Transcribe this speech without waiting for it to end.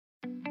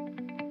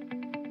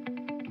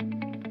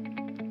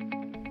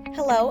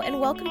Hello, and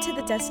welcome to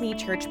the Destiny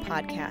Church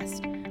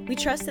podcast. We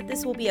trust that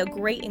this will be a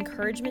great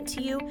encouragement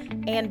to you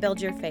and build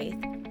your faith.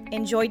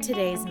 Enjoy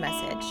today's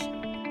message.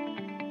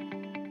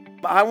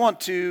 I want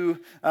to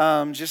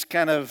just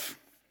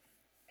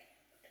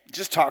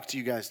talk to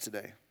you guys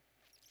today.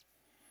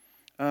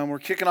 We're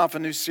kicking off a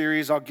new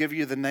series. I'll give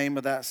you the name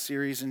of that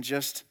series in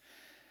just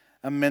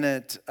a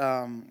minute.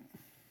 But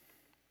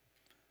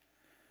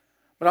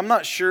I'm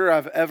not sure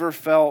I've ever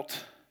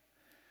felt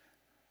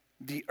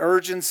the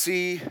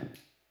urgency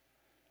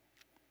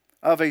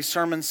of a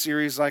sermon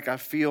series like I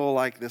feel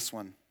like this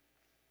one.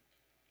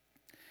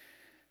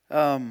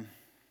 And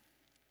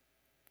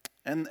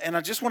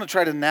I just want to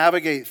try to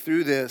navigate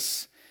through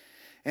this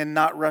and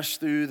not rush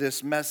through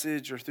this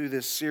message or through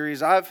this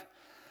series. I've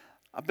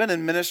been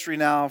in ministry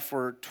now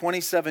for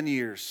 27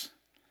 years,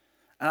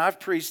 and I've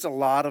preached a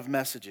lot of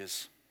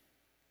messages.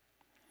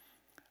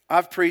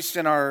 I've preached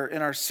in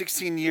our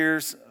 16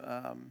 years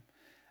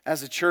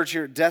as a church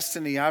here at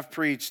Destiny. I've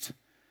preached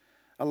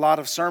a lot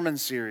of sermon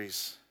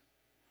series.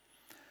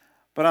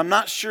 But I'm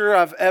not sure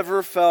I've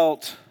ever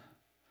felt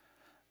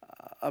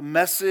a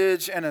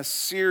message and a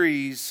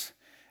series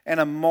and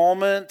a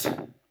moment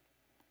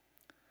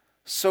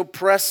so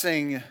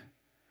pressing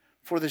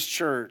for this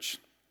church.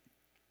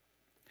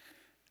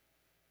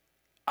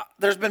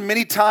 There's been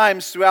many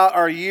times throughout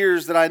our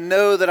years that I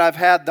know that I've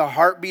had the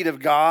heartbeat of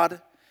God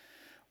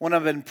when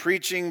I've been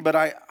preaching, but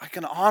I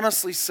can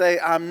honestly say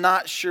I'm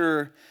not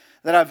sure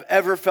that I've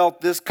ever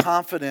felt this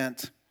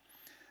confident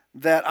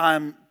that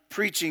I'm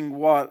preaching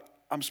what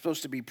I'm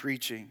supposed to be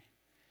preaching.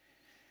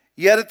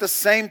 Yet at the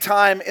same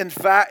time, in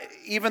fact,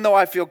 even though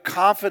I feel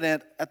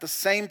confident, at the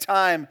same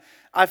time,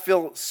 I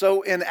feel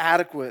so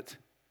inadequate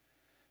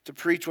to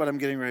preach what I'm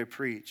getting ready to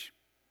preach.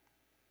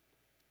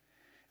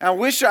 And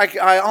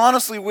I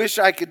honestly wish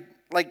I could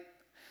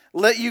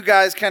let you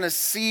guys kind of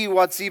see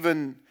what's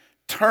even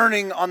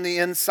turning on the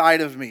inside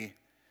of me.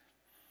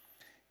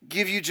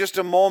 Give you just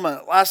a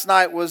moment. Last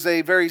night was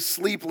a very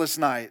sleepless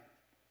night.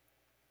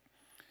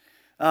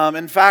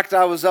 In fact,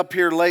 I was up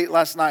here late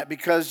last night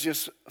because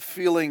just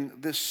feeling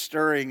this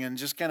stirring and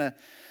just kind of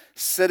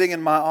sitting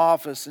in my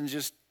office and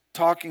just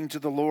talking to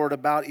the Lord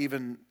about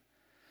even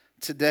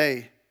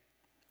today.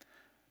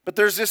 But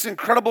there's this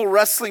incredible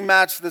wrestling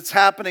match that's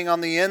happening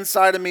on the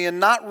inside of me, and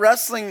not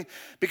wrestling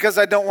because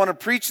I don't want to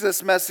preach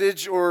this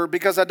message or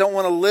because I don't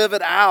want to live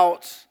it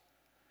out.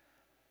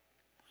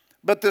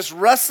 But this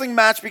wrestling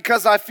match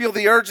because I feel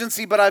the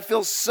urgency, but I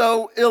feel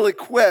so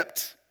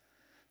ill-equipped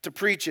to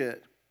preach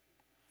it.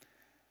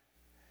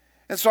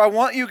 And so I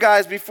want you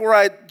guys, before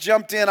I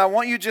jumped in, I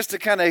want you just to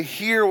kind of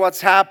hear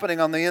what's happening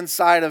on the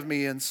inside of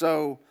me. And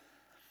so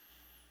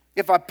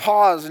if I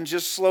pause and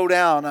just slow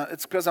down,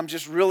 it's because I'm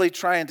just really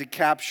trying to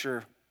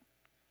capture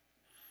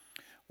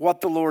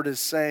what the Lord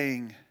is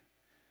saying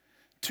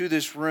to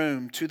this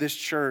room, to this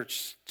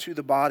church, to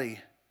the body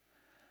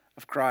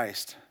of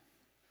Christ.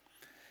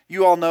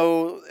 You all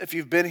know, if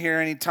you've been here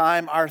any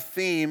time, our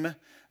theme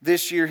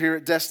this year here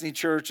at Destiny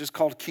Church is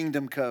called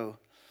Kingdom Co.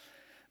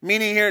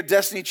 Meaning here at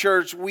Destiny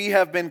Church, we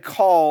have been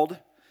called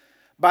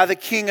by the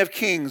King of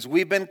Kings.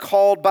 We've been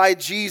called by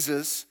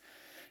Jesus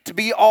to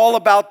be all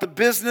about the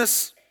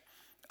business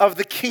of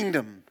the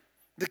kingdom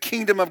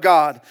of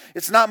God.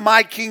 It's not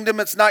my kingdom,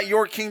 it's not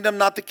your kingdom,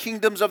 not the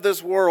kingdoms of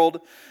this world,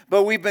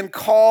 but we've been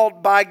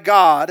called by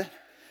God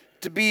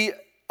to be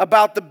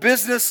about the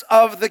business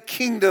of the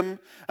kingdom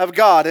of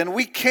God. And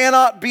we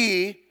cannot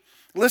be,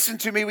 listen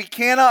to me, we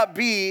cannot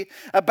be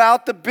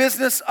about the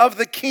business of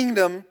the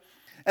kingdom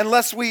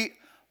unless we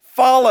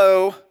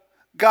follow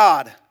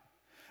God,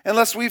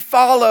 unless we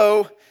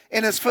follow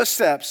in His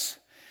footsteps.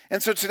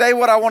 And so today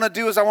what I want to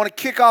do is I want to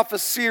kick off a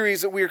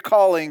series that we are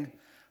calling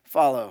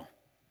Follow.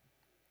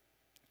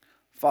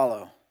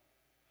 Follow.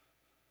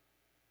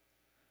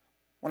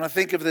 When I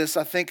think of this,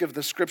 I think of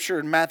the scripture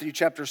in Matthew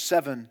chapter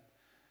 7.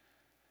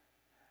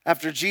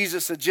 After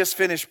Jesus had just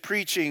finished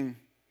preaching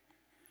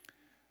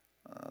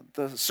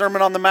the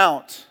Sermon on the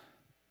Mount,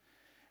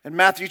 in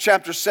Matthew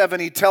chapter 7,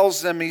 he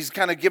tells them, he's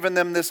kind of given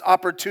them this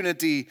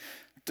opportunity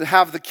to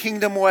have the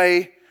kingdom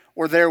way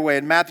or their way.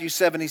 In Matthew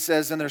 7, he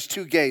says, and there's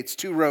two gates,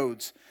 two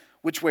roads.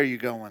 Which way are you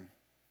going?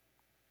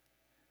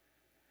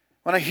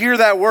 When I hear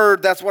that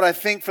word, that's what I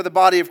think for the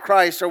body of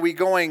Christ. Are we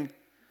going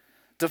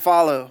to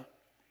follow?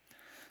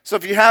 So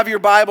if you have your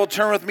Bible,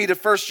 turn with me to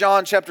 1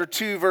 John chapter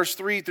 2, verse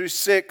 3 through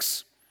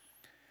 6.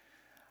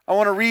 I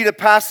want to read a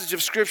passage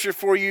of scripture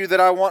for you that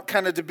I want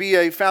kind of to be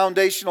a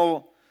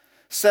foundational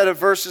set of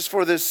verses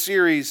for this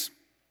series.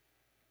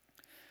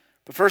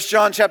 But 1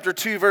 John chapter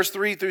 2, verse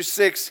 3 through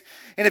 6.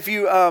 And if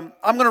you, I'm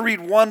going to read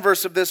one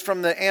verse of this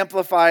from the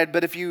Amplified,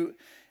 but if you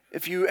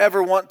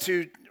ever want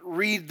to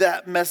read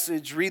that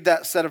message, read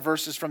that set of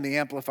verses from the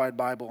Amplified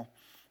Bible.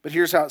 But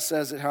here's how it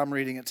says it, how I'm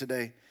reading it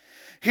today.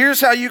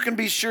 Here's how you can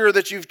be sure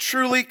that you've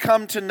truly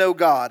come to know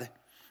God,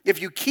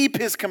 if you keep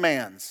His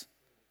commands.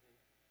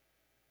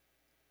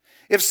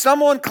 If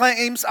someone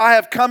claims, I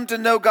have come to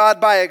know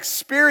God by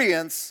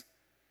experience,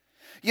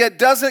 yet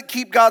doesn't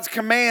keep God's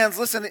commands,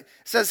 listen, it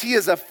says he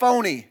is a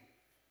phony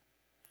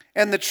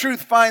and the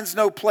truth finds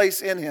no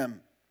place in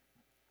him.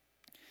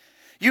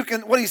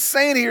 What he's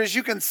saying here is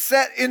you can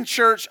sit in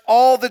church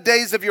all the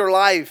days of your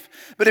life,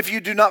 but if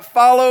you do not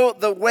follow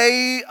the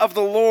way of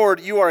the Lord,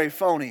 you are a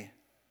phony.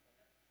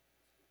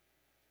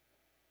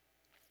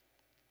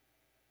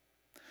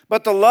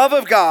 But the love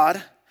of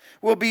God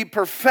will be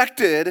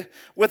perfected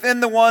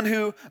within the one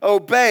who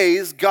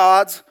obeys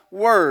God's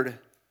word.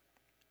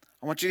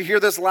 I want you to hear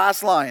this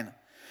last line.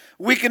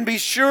 We can be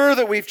sure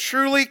that we've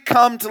truly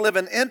come to live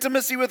in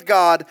intimacy with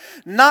God,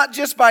 not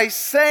just by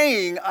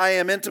saying I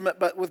am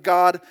intimate with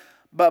God,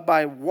 but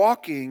by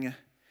walking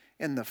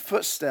in the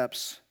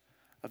footsteps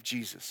of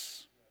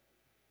Jesus.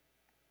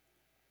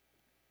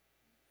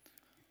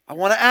 I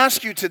want to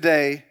ask you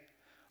today,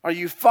 are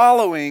you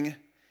following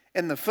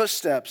in the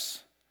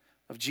footsteps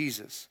of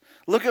Jesus?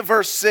 Look at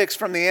verse 6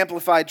 from the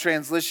Amplified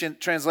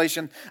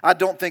translation. I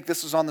don't think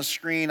this is on the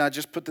screen. I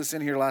just put this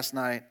in here last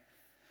night.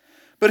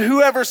 But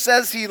whoever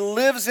says he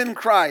lives in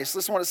Christ,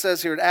 listen to what it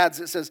says here.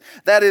 It says,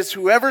 that is,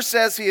 whoever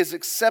says he has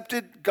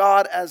accepted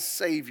God as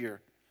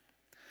Savior,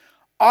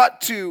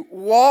 ought to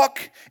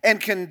walk and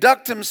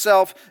conduct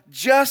himself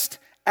just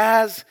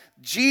as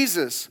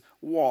Jesus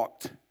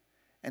walked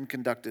and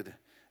conducted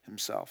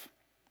himself.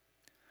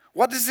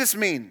 What does this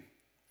mean?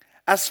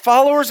 As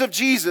followers of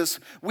Jesus,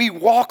 we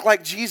walk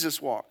like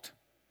Jesus walked.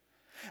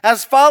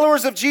 As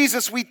followers of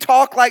Jesus, we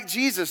talk like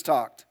Jesus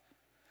talked.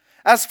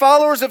 As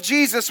followers of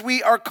Jesus,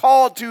 we are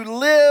called to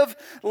live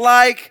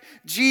like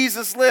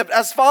Jesus lived.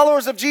 As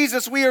followers of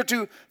Jesus, we are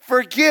to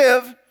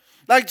forgive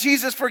like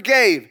Jesus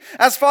forgave.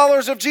 As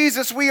followers of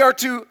Jesus, we are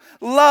to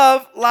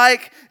love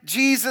like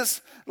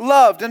Jesus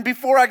loved. And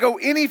before I go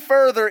any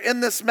further in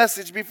this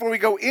message, before we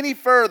go any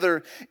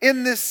further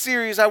in this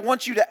series, I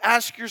want you to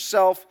ask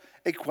yourself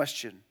a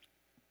question.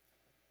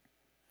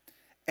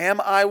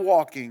 Am I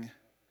walking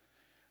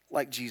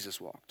like Jesus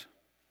walked?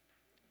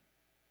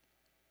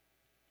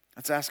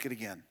 Let's ask it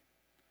again.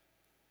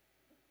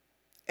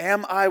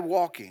 Am I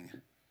walking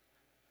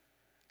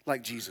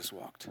like Jesus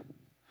walked?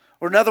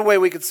 Or another way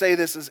we could say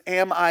this is,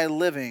 am I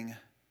living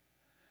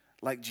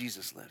like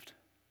Jesus lived?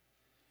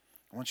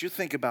 I want you to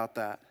think about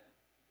that.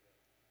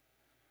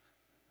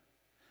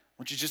 I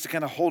want you just to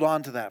kind of hold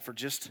on to that for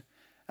just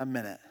a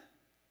minute.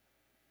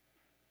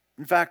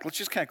 In fact, let's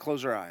just kind of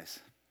close our eyes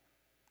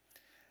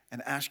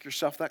and ask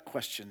yourself that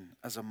question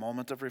as a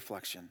moment of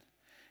reflection.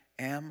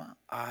 Am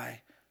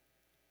I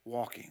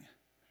walking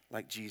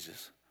like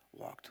Jesus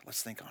walked?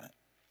 Let's think on it.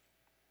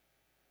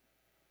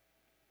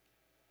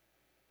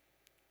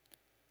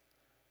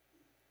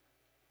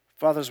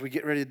 Father, as we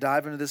get ready to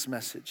dive into this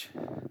message,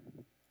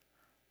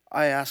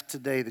 I ask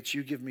today that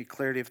you give me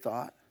clarity of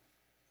thought.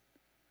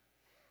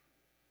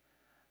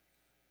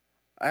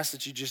 I ask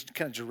that you just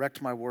kind of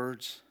direct my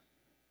words.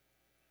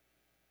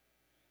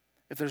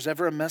 If there's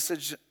ever a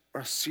message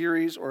or a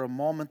series or a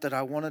moment that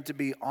I wanted to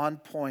be on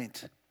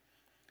point,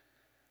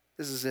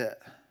 this is it.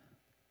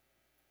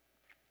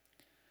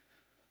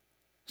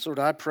 So Lord,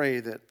 I pray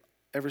that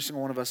every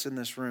single one of us in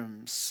this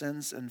room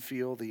sense and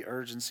feel the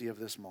urgency of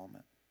this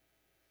moment.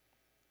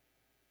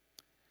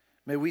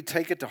 May we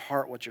take it to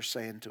heart what you're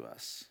saying to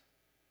us.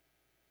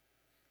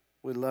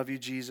 We love you,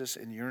 Jesus.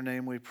 In your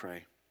name we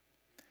pray.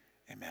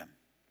 Amen.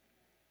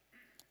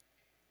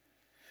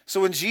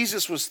 So when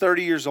Jesus was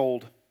 30 years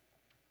old,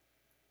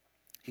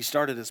 he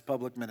started his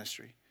public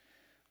ministry.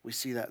 We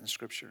see that in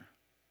Scripture.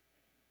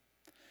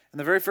 And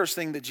the very first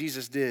thing that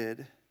Jesus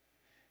did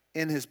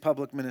in his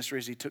public ministry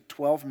is he took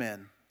 12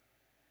 men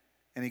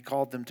and he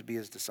called them to be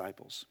his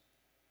disciples.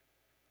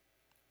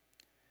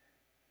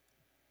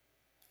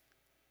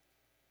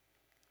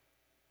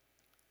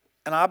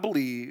 And I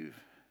believe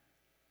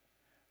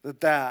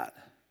that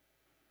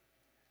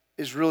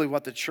is really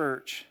what the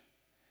church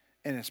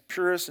in its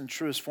purest and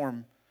truest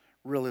form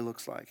really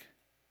looks like.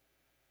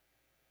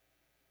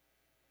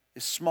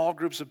 Is small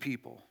groups of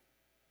people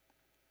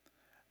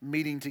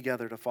meeting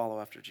together to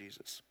follow after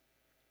Jesus.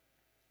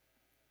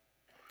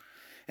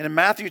 And in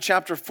Matthew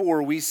chapter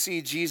 4, we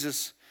see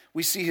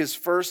his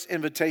first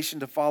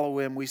invitation to follow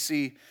him. We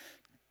see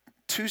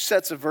two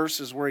sets of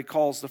verses where he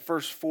calls the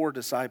first four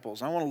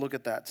disciples. I want to look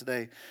at that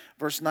today.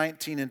 Verse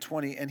 19 and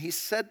 20. And he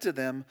said to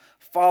them,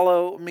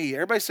 follow me.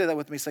 Everybody say that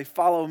with me. Say,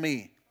 follow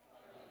me.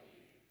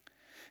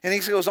 And he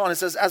goes on and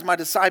says, as my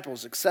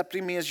disciples,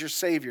 accepting me as your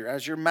Savior,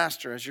 as your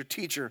Master, as your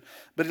teacher.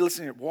 But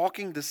listen here,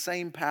 walking the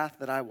same path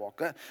that I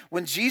walk.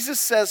 When Jesus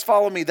says,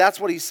 follow me, that's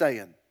what he's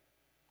saying.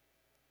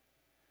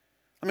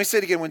 Let me say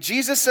it again. When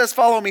Jesus says,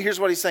 follow me, here's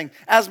what he's saying.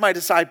 As my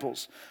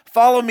disciples,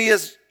 follow me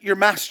as your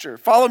master.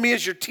 Follow me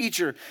as your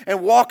teacher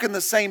and walk in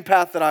the same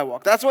path that I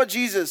walk. That's what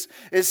Jesus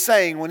is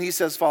saying when he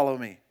says, follow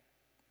me.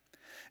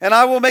 And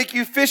I will make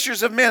you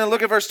fishers of men. And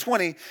look at verse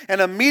 20.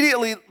 And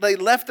immediately they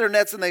left their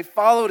nets and they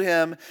followed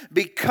him,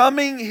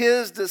 becoming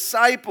his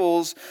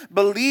disciples,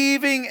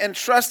 believing and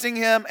trusting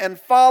him and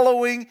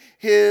following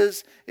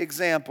his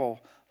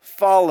example.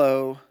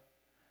 Follow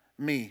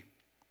me.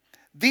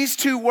 These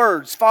two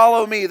words,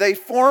 follow me, they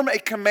form a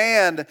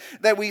command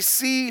that we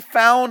see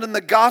found in the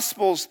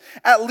Gospels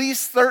at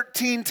least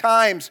 13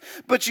 times.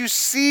 But you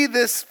see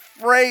this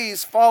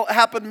phrase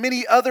happen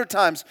many other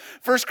times.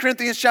 1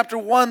 Corinthians chapter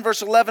 1,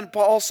 verse 11,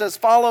 Paul says,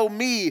 follow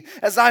me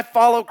as I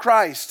follow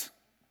Christ.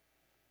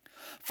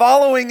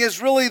 Following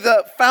is really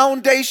the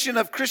foundation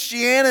of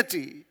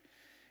Christianity.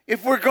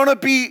 If we're going to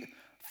be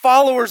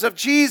followers of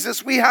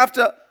Jesus, we have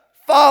to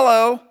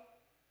follow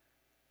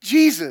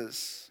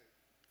Jesus.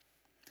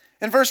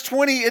 In verse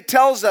 20, it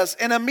tells us,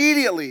 and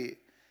immediately,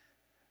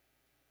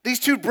 these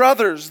two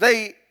brothers,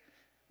 they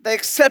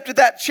accepted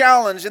that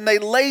challenge and they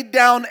laid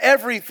down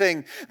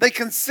everything. They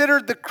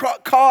considered the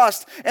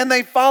cost and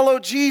they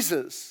followed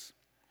Jesus.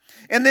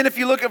 And then if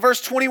you look at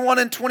verse 21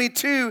 and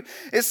 22,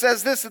 it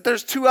says this, that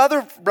there's two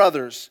other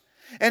brothers.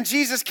 And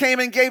Jesus came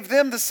and gave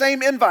them the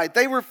same invite.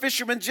 They were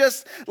fishermen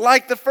just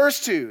like the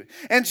first two.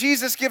 And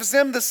Jesus gives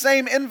them the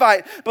same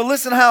invite. But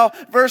listen how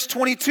verse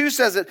 22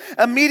 says it.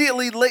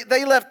 Immediately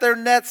they left their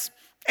nets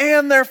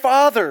and their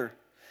father,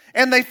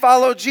 and they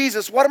followed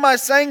Jesus. What am I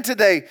saying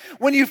today?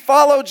 When you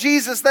follow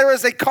Jesus, there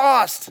is a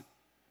cost.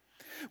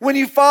 When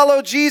you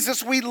follow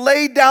Jesus, we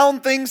lay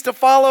down things to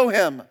follow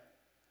him.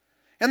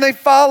 And they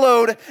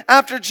followed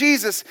after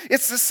Jesus.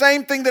 It's the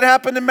same thing that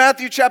happened in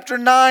Matthew chapter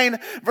 9,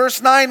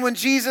 verse 9, when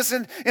Jesus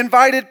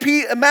invited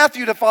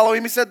Matthew to follow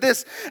him. He said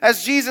this,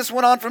 as Jesus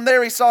went on from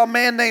there, he saw a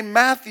man named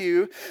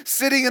Matthew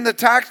sitting in the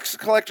tax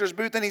collector's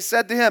booth, and he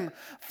said to him,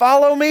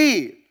 follow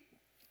me,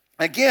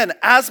 again,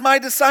 as my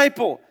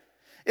disciple,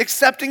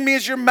 accepting me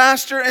as your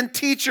master and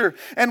teacher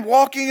and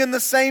walking in the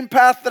same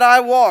path that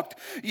I walked.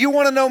 You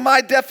want to know my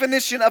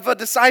definition of a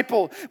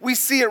disciple? We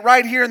see it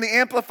right here in the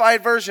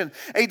Amplified Version.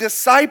 A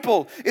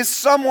disciple is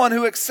someone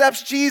who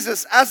accepts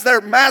Jesus as their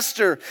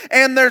master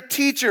and their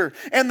teacher,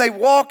 and they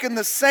walk in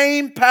the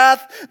same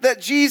path that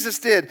Jesus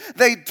did.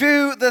 They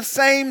do the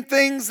same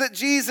things that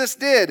Jesus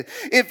did.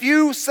 If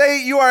you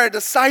say you are a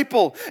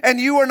disciple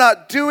and you are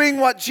not doing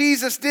what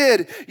Jesus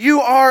did,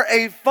 you are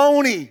a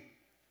phony.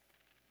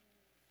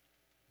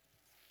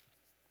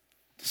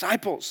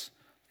 Disciples,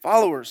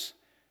 followers.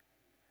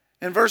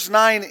 And verse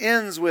 9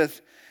 ends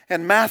with,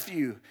 and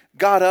Matthew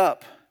got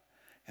up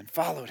and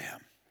followed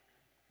him.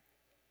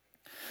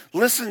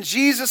 Listen,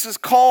 Jesus'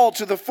 call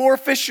to the four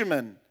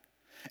fishermen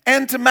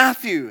and to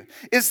Matthew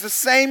is the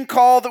same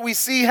call that we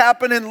see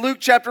happen in Luke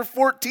chapter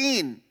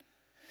 14.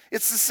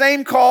 It's the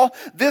same call.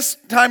 This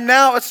time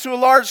now it's to a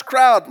large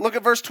crowd. Look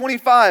at verse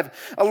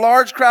 25. A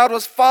large crowd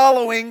was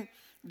following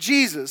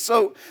Jesus.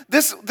 So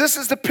this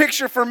is the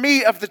picture for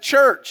me of the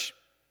church.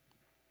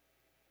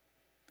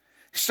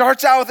 He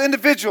starts out with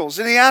individuals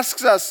and he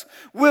asks us,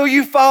 will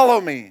you follow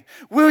me?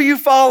 Will you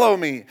follow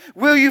me?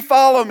 Will you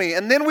follow me?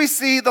 And then we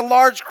see the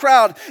large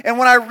crowd. And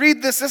when I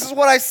read this is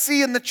what I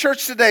see in the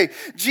church today.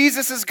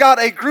 Jesus has got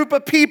a group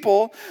of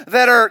people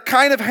that are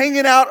kind of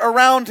hanging out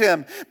around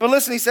him. But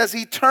listen, he says,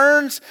 he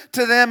turns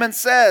to them and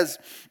says,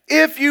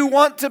 if you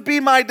want to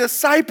be my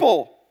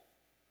disciple,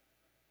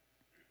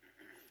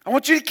 I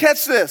want you to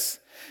catch this.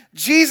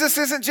 Jesus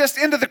isn't just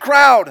into the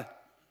crowd.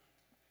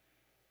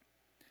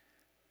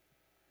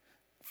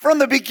 From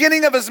the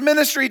beginning of his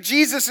ministry,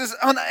 Jesus is,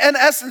 in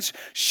essence,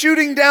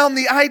 shooting down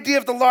the idea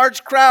of the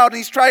large crowd. And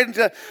he's trying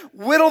to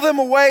whittle them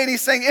away. And he's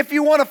saying, if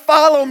you want to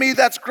follow me,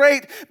 that's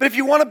great. But if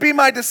you want to be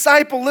my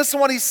disciple, listen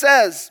what he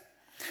says.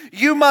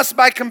 You must,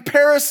 by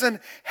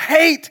comparison,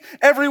 hate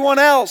everyone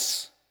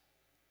else.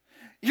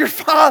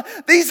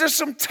 These are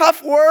some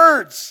tough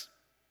words.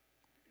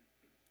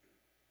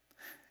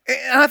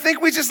 And I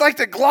think we just like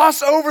to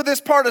gloss over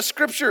this part of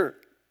Scripture.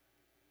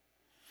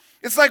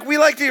 It's like we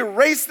like to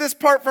erase this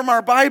part from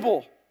our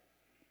Bible.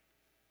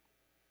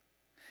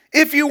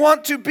 If you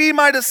want to be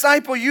my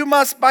disciple, you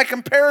must, by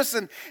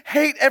comparison,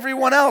 hate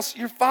everyone else.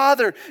 Your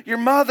father, your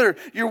mother,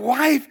 your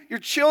wife, your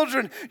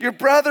children, your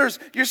brothers,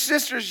 your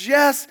sisters,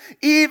 yes,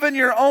 even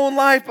your own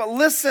life. But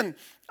listen,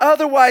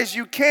 otherwise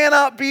you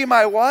cannot be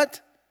my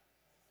what?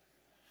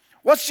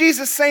 What's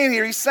Jesus saying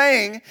here? He's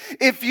saying,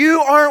 if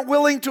you aren't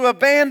willing to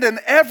abandon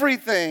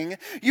everything,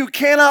 you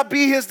cannot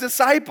be his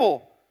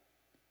disciple.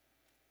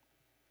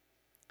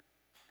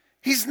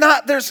 It's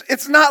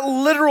not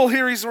literal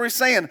here, where he's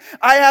saying,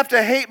 I have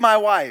to hate my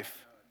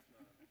wife.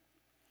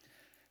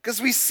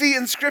 Because we see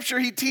in Scripture,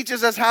 he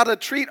teaches us how to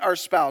treat our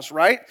spouse,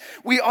 right?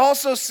 We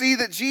also see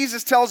that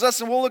Jesus tells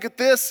us, and we'll look at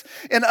this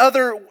in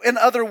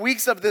other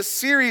weeks of this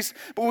series,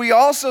 but we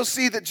also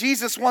see that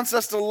Jesus wants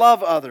us to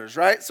love others,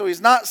 right? So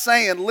he's not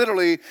saying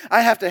literally, I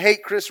have to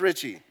hate Chris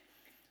Ritchie.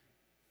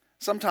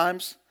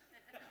 Sometimes.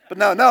 But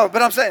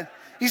but I'm saying,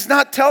 he's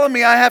not telling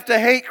me I have to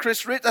hate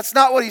Chris Ritchie. That's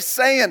not what he's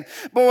saying.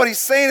 But what he's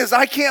saying is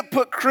I can't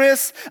put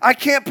Chris, I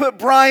can't put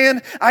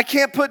Brian, I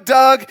can't put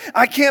Doug,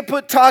 I can't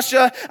put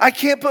Tasha, I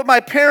can't put my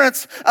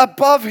parents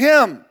above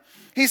him.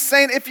 He's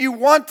saying, if you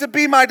want to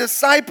be my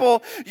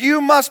disciple, you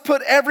must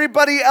put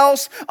everybody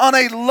else on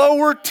a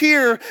lower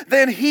tier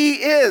than he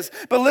is.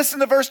 But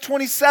listen to verse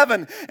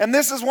 27. And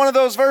this is one of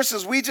those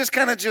verses we just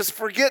kind of just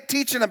forget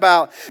teaching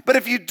about. But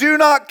if you do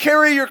not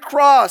carry your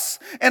cross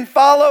and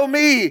follow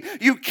me,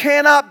 you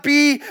cannot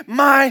be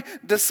my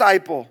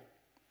disciple.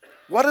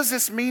 What does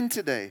this mean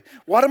today?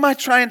 What am I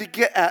trying to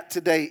get at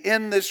today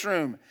in this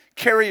room?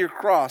 Carry your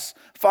cross,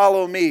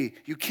 follow me.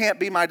 You can't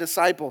be my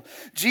disciple.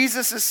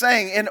 Jesus is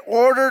saying, in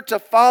order to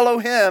follow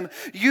him,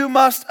 you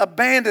must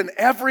abandon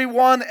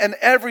everyone and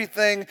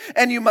everything,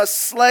 and you must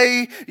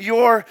slay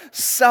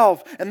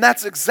yourself. And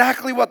that's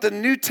exactly what the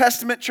New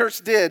Testament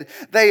church did.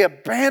 They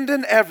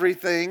abandoned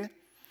everything.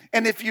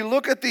 And if you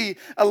look at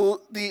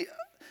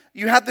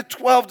you had the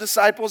 12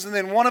 disciples, and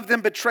then one of them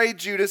betrayed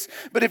Judas.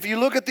 But if you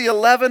look at the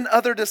 11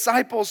 other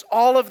disciples,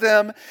 all of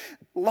them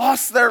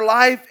lost their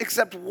life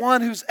except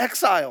one who's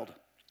exiled.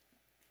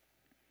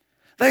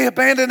 They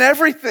abandoned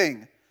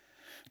everything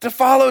to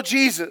follow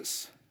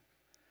Jesus.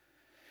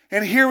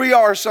 And here we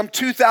are some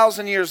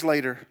 2,000 years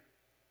later,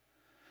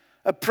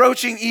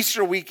 approaching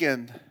Easter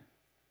weekend.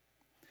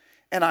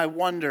 And I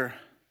wonder,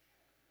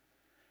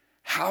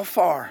 how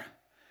far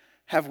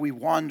have we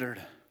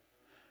wandered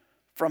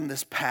from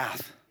this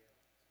path?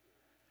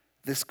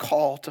 This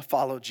call to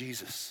follow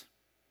Jesus.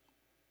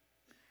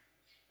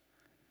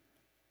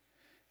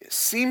 It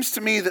seems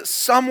to me that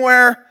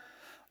somewhere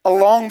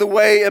along the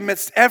way,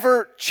 amidst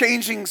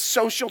ever-changing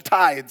social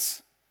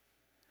tides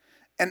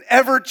and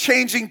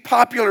ever-changing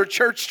popular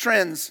church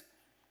trends,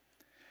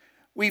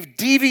 we've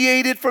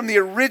deviated from the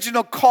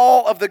original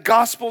call of the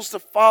Gospels to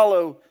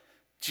follow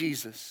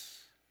Jesus.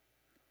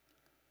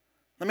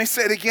 Let me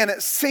say it again.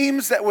 It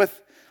seems that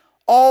with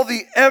all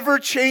the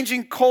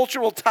ever-changing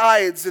cultural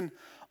tides and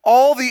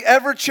all the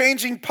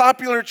ever-changing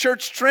popular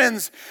church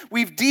trends,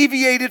 we've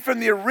deviated from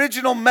the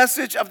original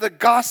message of the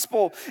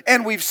gospel,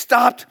 and we've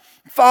stopped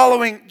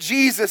following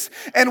Jesus,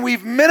 and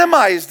we've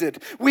minimized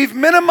it. We've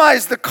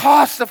minimized the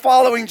cost of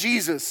following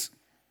Jesus.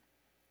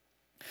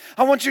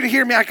 I want you to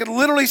hear me. I could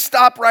literally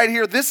stop right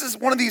here. This is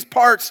one of these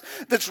parts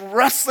that's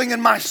wrestling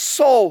in my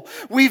soul.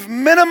 We've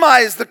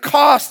minimized the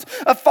cost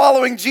of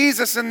following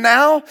Jesus, and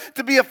now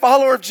to be a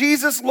follower of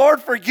Jesus,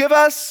 Lord, forgive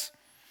us.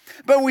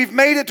 But we've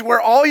made it to where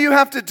all you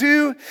have to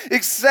do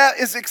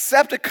is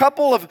accept a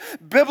couple of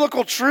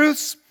biblical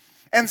truths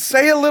and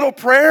say a little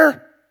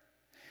prayer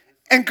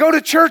and go to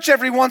church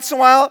every once in a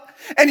while,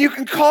 and you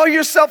can call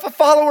yourself a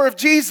follower of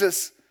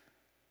Jesus.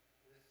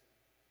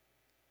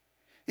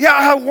 Yeah,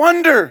 I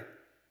wonder,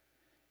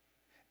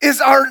 is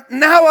our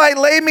 "now I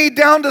lay me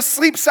down to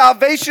sleep"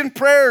 salvation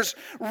prayers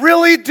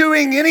really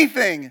doing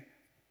anything?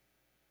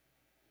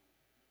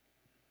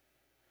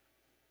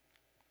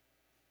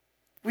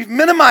 We've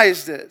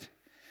minimized it.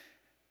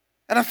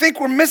 And I think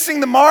we're missing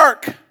the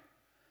mark.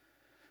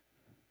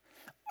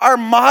 Our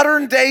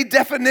modern day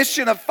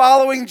definition of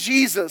following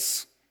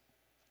Jesus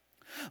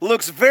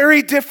looks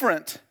very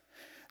different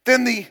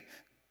than the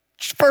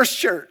first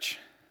church,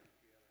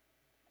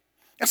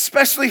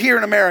 especially here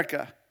in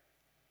America.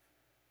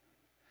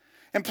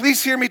 And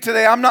please hear me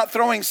today. I'm not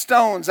throwing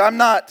stones. I'm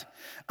not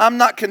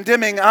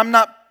condemning. I'm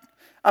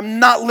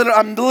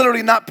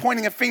literally not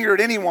pointing a finger at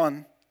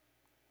anyone.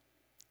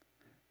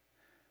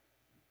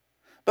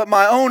 But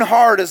my own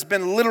heart has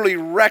been literally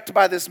wrecked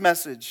by this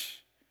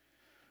message,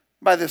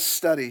 by this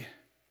study.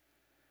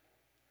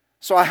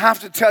 So I have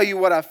to tell you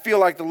what I feel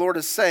like the Lord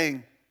is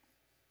saying.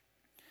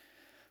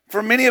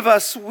 For many of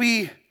us,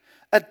 we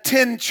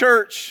attend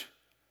church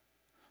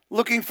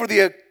looking for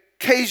the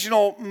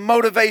occasional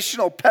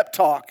motivational pep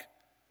talk.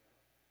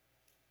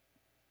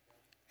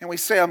 And we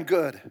say, I'm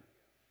good.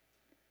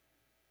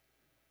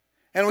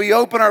 And we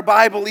open our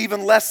Bible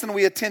even less than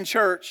we attend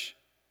church.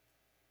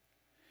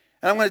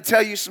 And I'm going to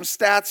tell you some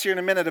stats here in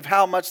a minute of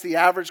how much the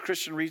average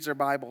Christian reads their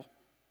Bible.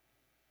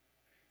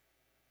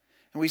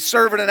 And we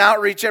serve in an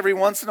outreach every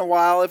once in a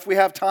while if we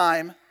have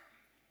time.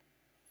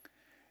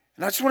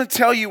 And I just want to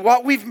tell you,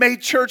 what we've made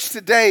church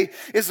today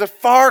is a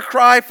far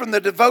cry from the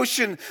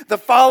devotion the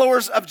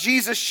followers of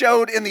Jesus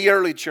showed in the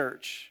early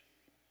church.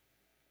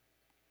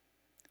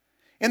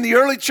 In the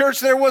early church,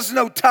 there was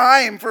no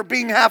time for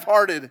being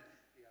half-hearted.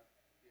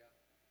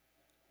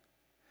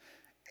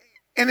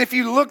 And if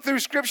you look through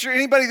Scripture,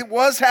 anybody that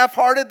was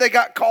half-hearted, they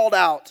got called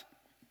out.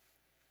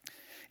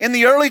 In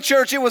the early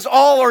church, it was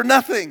all or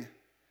nothing.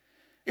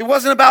 It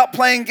wasn't about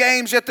playing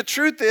games, yet the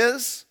truth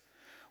is,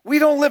 we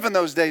don't live in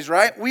those days,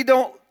 right? We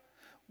don't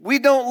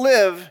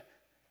live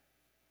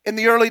in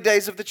the early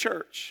days of the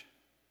church.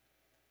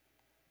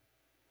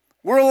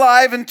 We're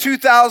alive in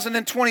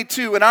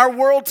 2022, and our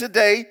world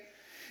today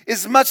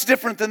is much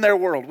different than their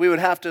world. We would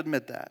have to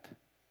admit that.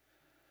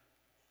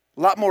 A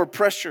lot more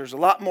pressures, a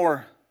lot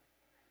more.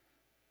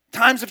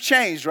 Times have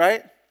changed,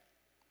 right?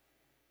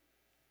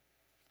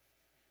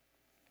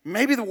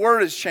 Maybe the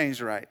word has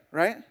changed, right?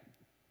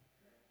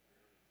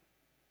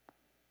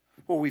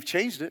 Well, we've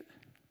changed it.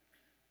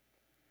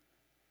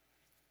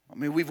 I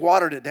mean, we've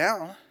watered it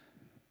down.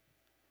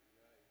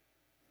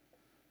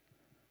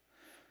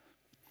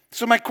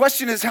 So my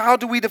question is, how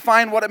do we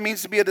define what it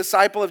means to be a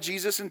disciple of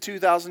Jesus in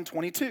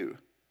 2022?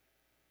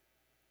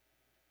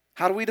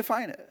 How do we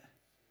define it?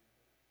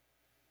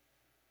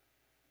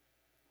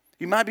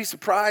 You might be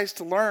surprised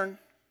to learn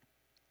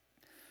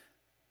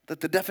that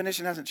the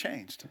definition hasn't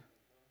changed.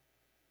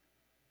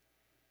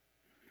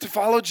 To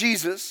follow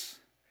Jesus,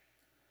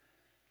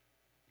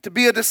 to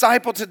be a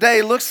disciple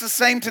today, looks the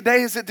same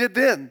today as it did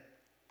then.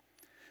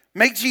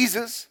 Make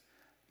Jesus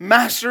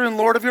master and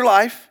Lord of your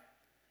life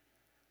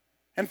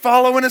and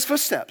follow in his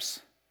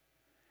footsteps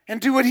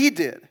and do what he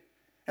did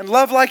and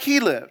love like he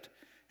lived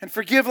and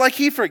forgive like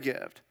he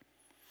forgave.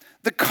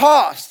 The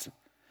cost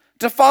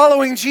to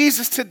following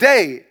Jesus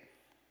today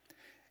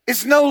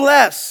is no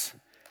less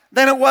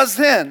than it was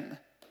then.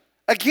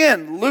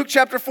 Again, Luke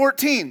chapter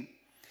 14.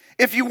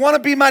 If you want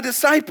to be my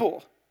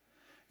disciple,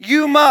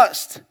 you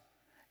must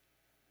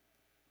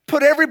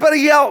put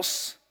everybody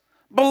else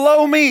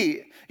below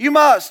me. You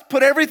must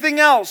put everything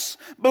else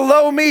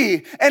below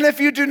me. And if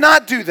you do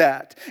not do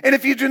that, and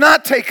if you do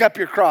not take up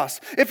your cross,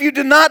 if you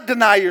do not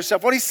deny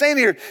yourself, what he's saying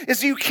here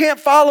is you can't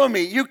follow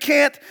me. You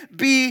can't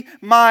be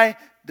my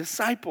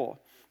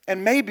disciple.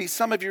 And maybe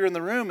some of you are in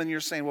the room and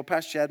you're saying, well,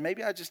 Pastor Chad,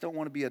 maybe I just don't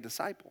want to be a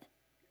disciple.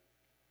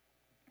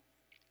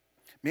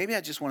 Maybe I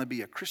just want to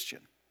be a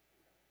Christian.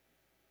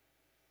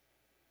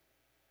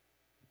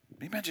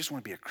 Maybe I just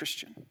want to be a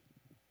Christian.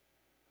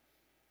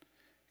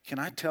 Can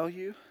I tell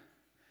you,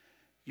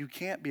 you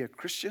can't be a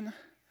Christian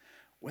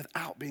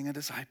without being a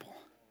disciple.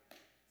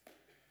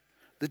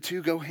 The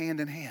two go hand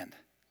in hand.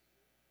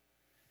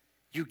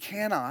 You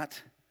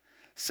cannot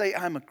say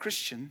I'm a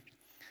Christian,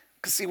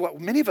 because see, what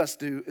many of us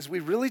do is we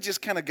really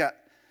just kind of got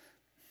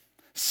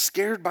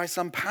scared by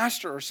some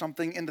pastor or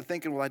something into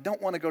thinking, well, I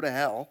don't want to go to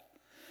hell,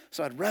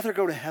 so I'd rather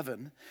go to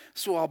heaven,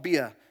 so I'll be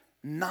a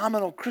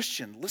nominal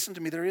Christian. Listen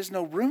to me, there is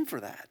no room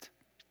for that.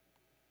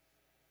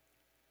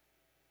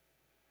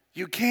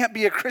 You can't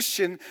be a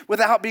Christian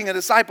without being a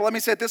disciple. Let me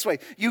say it this way.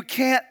 You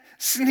can't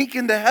sneak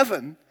into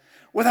heaven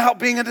without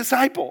being a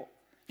disciple.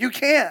 You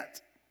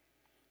can't.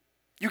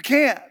 You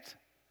can't.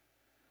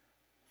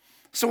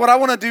 So what I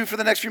want to do for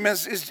the next few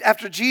minutes is,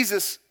 after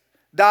Jesus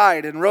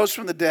died and rose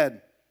from the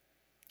dead,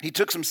 he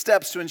took some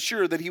steps to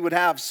ensure that he would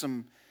have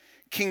some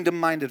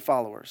kingdom-minded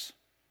followers.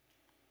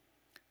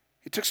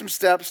 He took some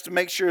steps to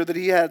make sure that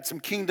he had some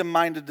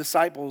kingdom-minded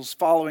disciples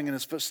following in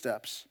his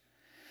footsteps.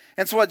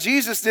 And so what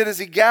Jesus did is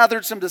he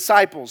gathered some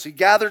disciples, he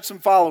gathered some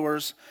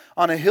followers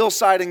on a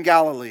hillside in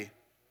Galilee.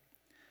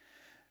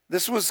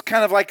 This was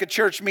kind of like a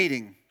church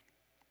meeting.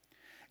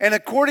 And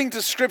according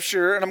to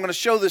Scripture, and I'm going to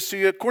show this to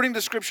you, according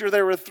to Scripture,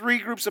 there were three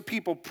groups of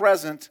people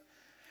present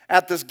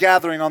at this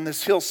gathering on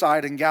this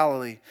hillside in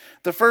Galilee.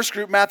 The first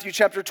group, Matthew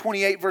chapter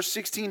 28, verse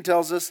 16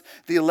 tells us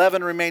the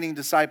 11 remaining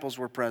disciples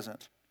were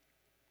present.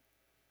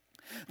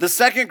 The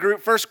second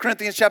group, 1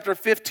 Corinthians chapter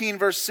 15,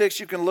 verse 6,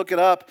 you can look it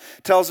up,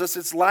 tells us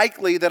it's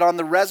likely that on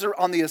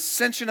the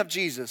ascension of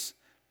Jesus.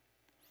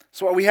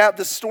 So what we have,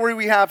 the story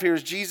we have here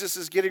is Jesus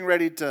is getting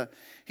ready to,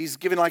 he's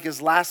giving like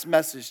his last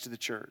message to the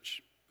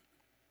church.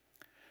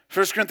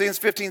 1 Corinthians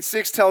 15,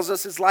 6 tells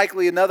us it's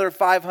likely another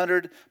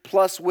 500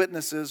 plus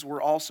witnesses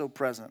were also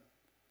present.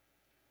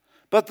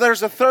 But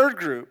there's a third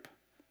group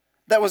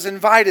that was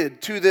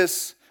invited to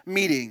this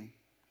meeting.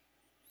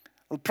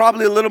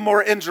 Probably a little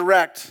more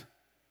indirect.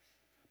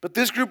 But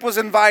this group was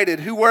invited.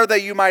 Who were they,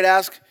 you might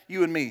ask?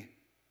 You and me.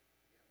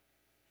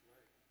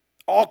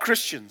 All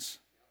Christians.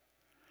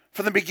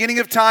 From the beginning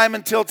of time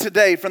until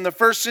today, from the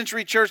first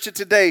century church to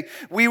today,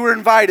 we were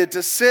invited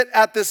to sit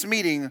at this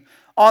meeting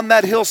on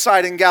that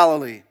hillside in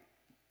Galilee.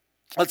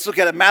 Let's look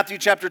at it. Matthew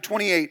chapter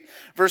 28,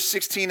 verse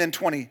 16 and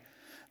 20.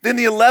 Then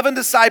the 11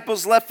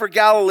 disciples left for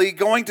Galilee,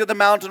 going to the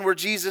mountain where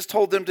Jesus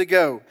told them to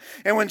go.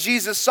 And when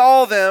Jesus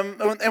saw them,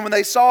 and when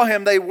they saw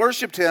him, they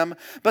worshiped him,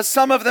 but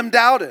some of them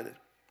doubted.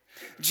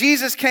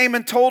 Jesus came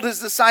and told his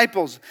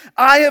disciples,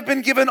 I have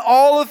been given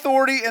all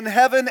authority in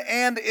heaven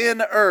and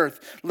in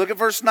earth. Look at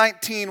verse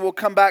 19. We'll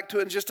come back to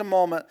it in just a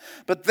moment.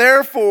 But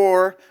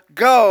therefore,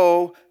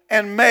 go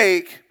and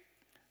make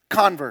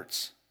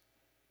converts.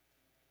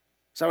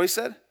 Is that what he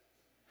said?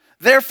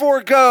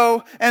 Therefore,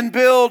 go and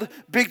build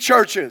big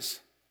churches.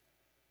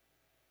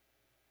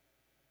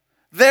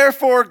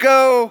 Therefore,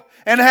 go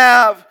and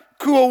have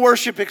cool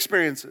worship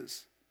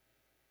experiences.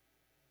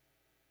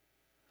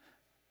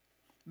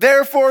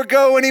 Therefore,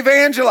 go and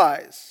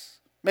evangelize.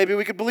 Maybe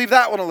we could believe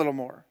that one a little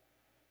more.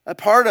 A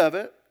part of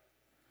it.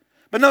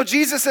 But no,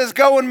 Jesus says,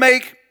 go and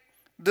make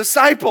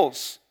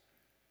disciples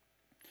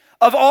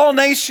of all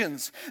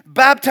nations,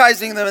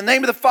 baptizing them in the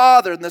name of the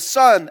Father and the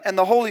Son and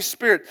the Holy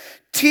Spirit.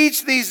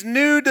 Teach these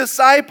new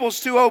disciples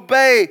to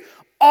obey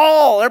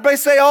all. Everybody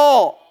say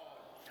all.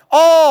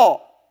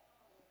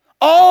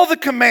 All the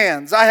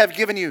commands I have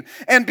given you.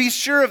 And be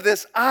sure of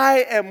this,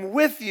 I am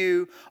with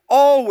you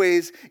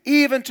always,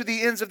 even to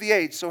the ends of the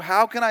age. So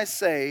how can I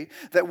say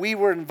that we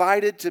were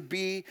invited to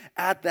be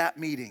at that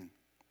meeting?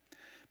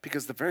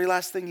 Because the very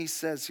last thing he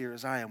says here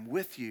is, I am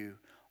with you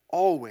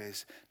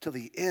always till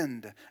the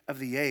end of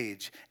the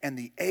age. And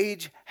the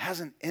age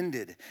hasn't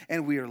ended.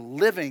 And we are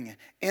living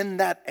in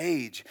that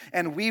age.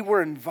 And we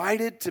were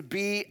invited to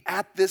be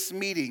at this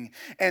meeting.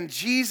 And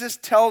Jesus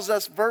tells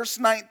us, verse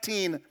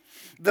 19,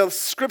 the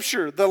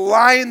scripture, the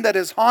line that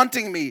is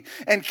haunting me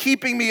and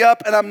keeping me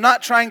up, and I'm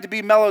not trying to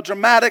be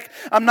melodramatic.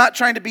 I'm not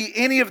trying to be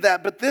any of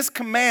that, but this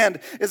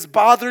command is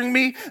bothering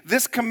me.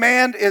 This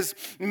command is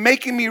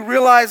making me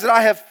realize that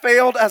I have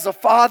failed as a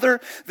father.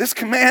 This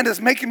command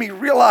is making me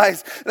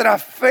realize that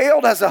I've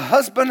failed as a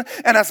husband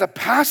and as a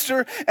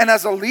pastor and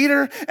as a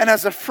leader and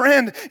as a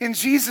friend. And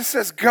Jesus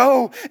says,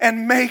 go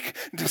and make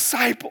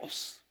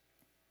disciples.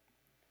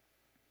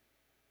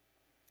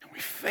 And we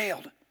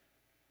failed.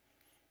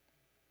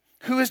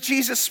 Who is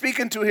Jesus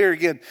speaking to here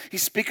again?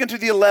 He's speaking to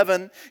the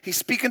 11. He's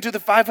speaking to the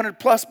 500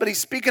 plus, but he's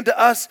speaking to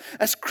us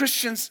as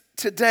Christians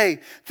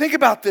today. Think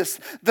about this.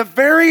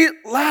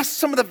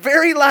 Some of the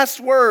very last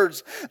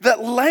words,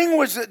 that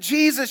language that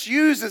Jesus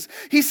uses,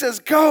 he says,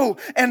 go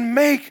and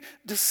make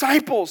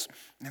disciples.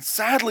 And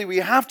sadly, we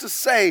have to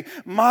say,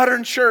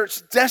 modern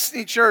church,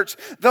 Destiny Church,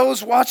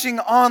 those watching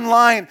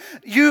online,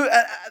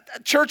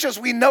 churches,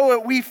 we know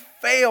it, we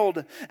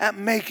failed at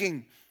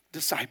making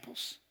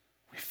disciples.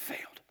 We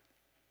failed.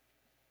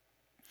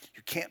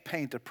 You can't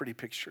paint a pretty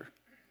picture.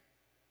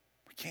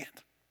 We can't.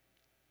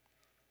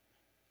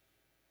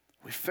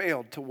 We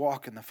failed to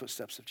walk in the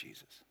footsteps of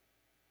Jesus.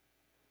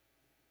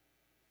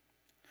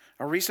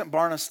 A recent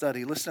Barna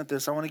study, listen to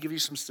this, I want to give you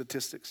some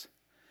statistics.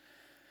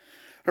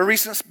 A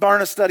recent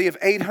Barna study of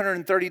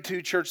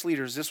 832 church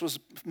leaders. This was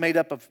made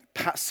up of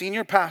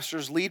senior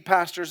pastors, lead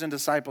pastors, and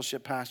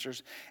discipleship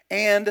pastors,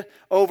 and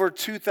over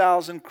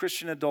 2,000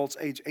 Christian adults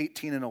age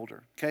 18 and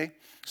older, okay?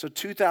 So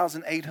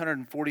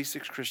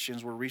 2,846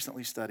 Christians were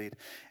recently studied.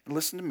 And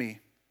listen to me,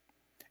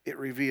 it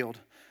revealed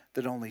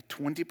that only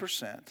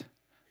 20%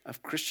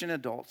 of Christian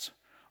adults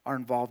are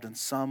involved in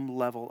some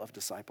level of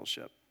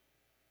discipleship.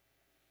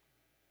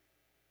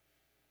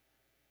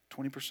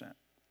 20%.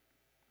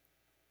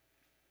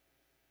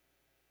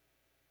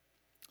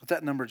 Let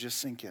that number just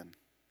sink in.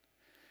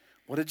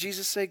 What did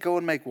Jesus say? Go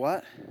and make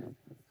what?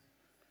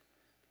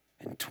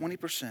 And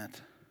 20%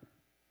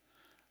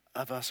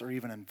 of us are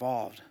even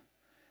involved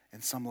in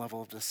some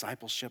level of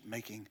discipleship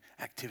making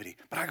activity.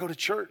 But I go to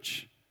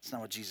church. That's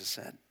not what Jesus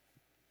said.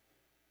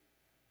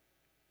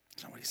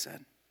 That's not what he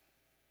said.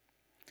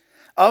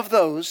 Of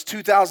those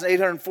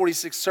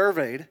 2,846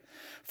 surveyed,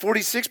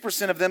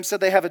 46% of them said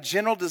they have a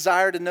general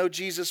desire to know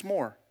Jesus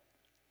more.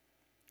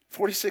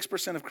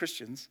 46% of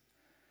Christians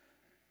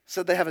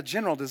said they have a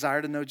general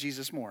desire to know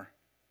Jesus more.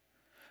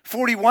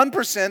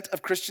 41%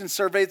 of Christians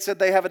surveyed said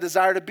they have a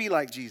desire to be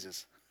like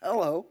Jesus.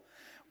 Hello.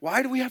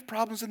 Why do we have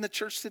problems in the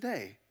church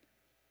today?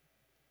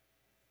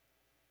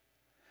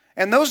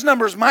 And those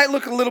numbers might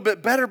look a little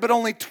bit better, but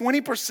only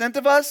 20%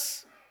 of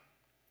us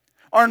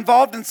are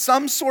involved in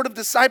some sort of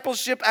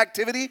discipleship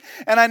activity.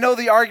 And I know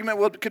the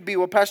argument could be,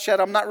 well, Pastor Chad,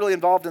 I'm not really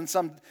involved in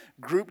some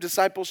group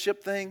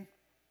discipleship thing.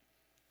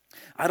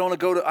 I don't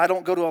go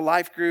to a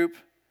life group.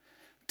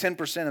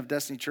 10% of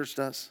Destiny Church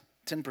does.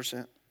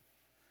 10%.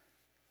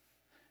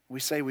 We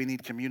say we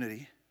need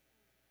community.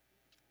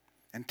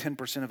 And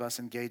 10% of us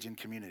engage in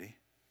community.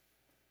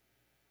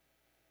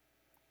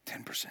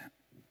 10%.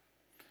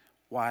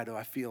 Why do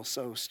I feel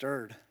so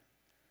stirred?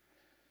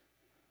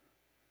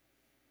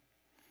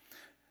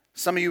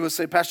 Some of you will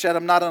say, Pastor Chad,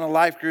 I'm not in a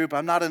life group.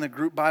 I'm not in a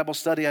group Bible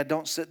study. I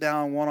don't sit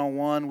down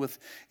one-on-one with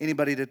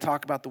anybody to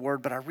talk about the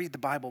Word, but I read the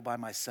Bible by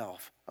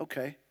myself.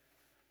 Okay.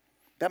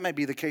 That may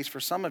be the case for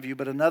some of you,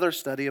 but another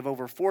study of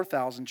over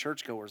 4,000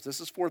 churchgoers. This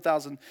is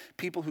 4,000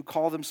 people who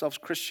call themselves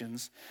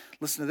Christians.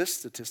 Listen to this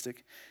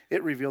statistic.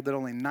 It revealed that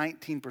only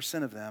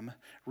 19% of them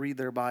read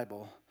their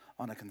Bible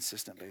on a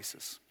consistent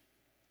basis.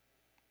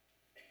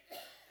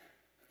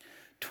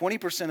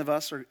 20% of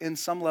us are in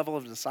some level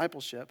of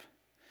discipleship.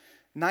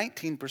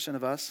 19%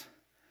 of us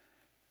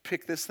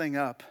pick this thing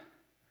up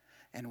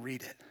and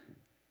read it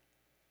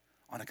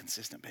on a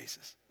consistent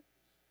basis.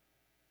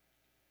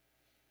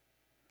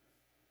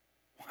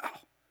 Wow.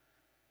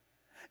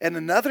 And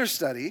another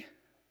study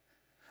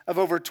of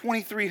over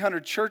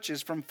 2,300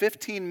 churches from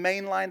 15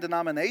 mainline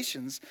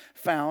denominations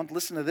found,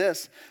 listen to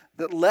this,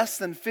 that less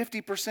than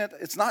 50%,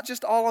 it's not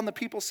just all on the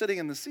people sitting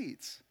in the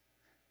seats.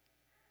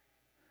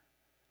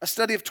 A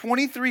study of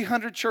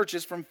 2,300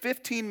 churches from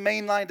 15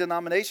 mainline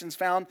denominations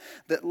found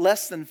that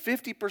less than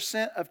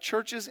 50% of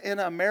churches in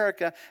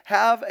America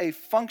have a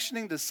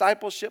functioning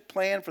discipleship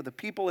plan for the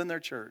people in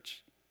their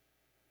church.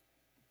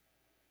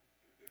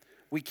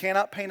 We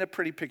cannot paint a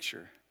pretty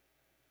picture.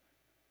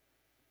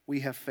 We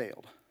have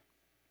failed.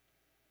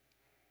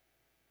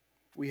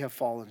 We have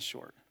fallen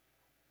short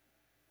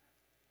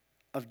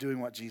of doing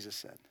what Jesus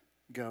said.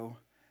 Go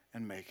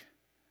and make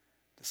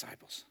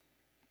disciples.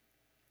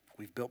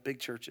 We've built big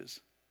churches.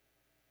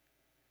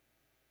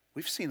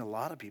 We've seen a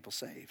lot of people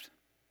saved.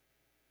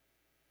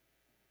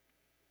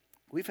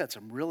 We've had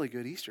some really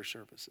good Easter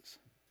services.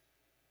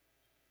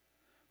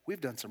 We've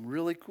done some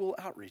really cool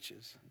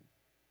outreaches.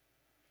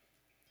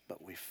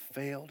 But we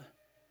failed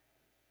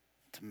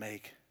to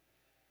make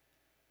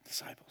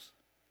disciples.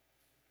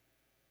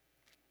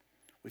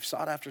 We've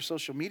sought after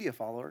social media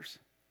followers.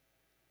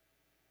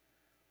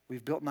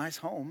 We've built nice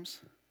homes.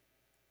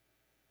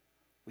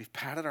 We've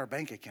padded our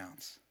bank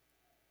accounts.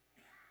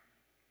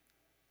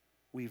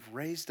 We've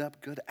raised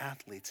up good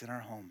athletes in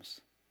our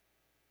homes.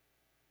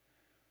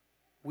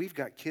 We've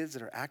got kids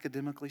that are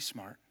academically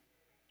smart.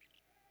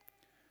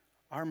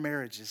 Our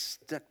marriage is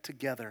stuck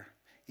together,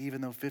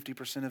 even though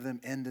 50% of them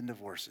end in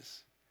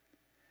divorces.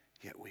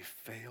 Yet we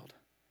failed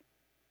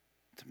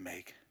to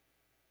make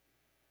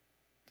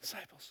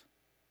disciples.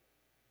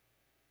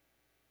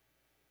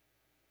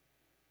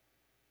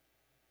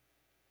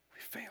 We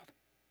failed.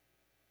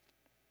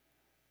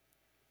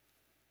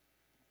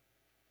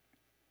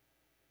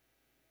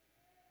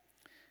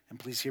 And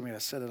please hear me, I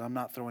said it, I'm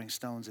not throwing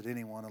stones at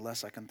anyone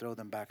unless I can throw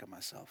them back at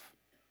myself.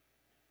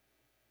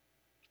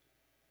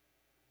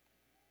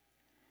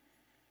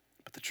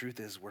 But the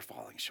truth is, we're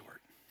falling short.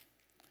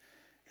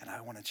 And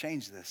I want to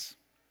change this.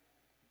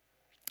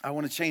 I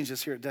want to change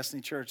this here at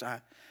Destiny Church.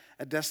 At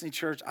Destiny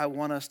Church, I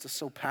want us to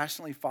so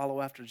passionately follow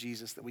after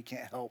Jesus that we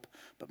can't help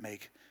but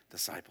make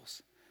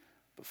disciples.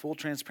 But full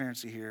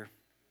transparency here,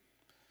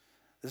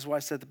 this is why I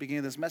said at the beginning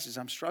of this message,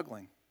 I'm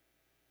struggling.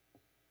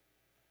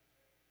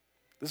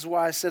 This is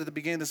why I said at the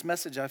beginning of this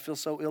message, I feel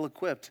so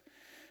ill-equipped,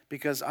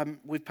 because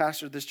we've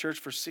pastored this church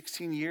for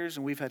 16 years,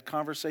 and we've had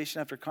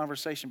conversation after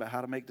conversation about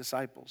how to make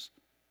disciples.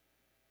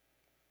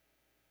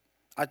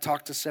 I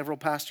talked to several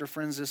pastor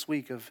friends this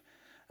week of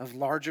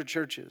larger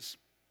churches,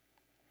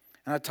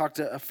 and I talked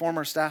to a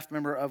former staff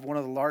member of one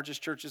of the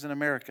largest churches in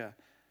America,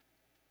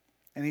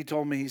 and he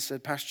told me, he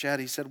said, Pastor Chad,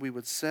 he said we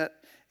would sit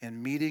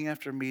in meeting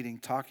after meeting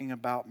talking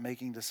about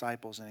making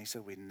disciples, and he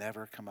said we'd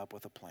never come up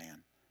with a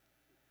plan.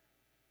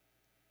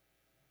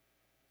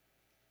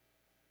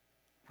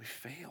 We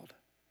failed.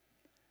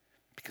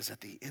 Because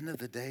at the end of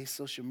the day,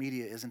 social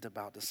media isn't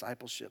about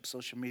discipleship.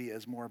 Social media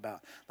is more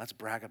about, let's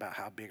brag about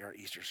how big our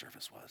Easter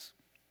service was.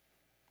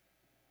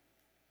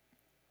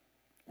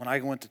 When I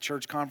went to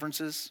church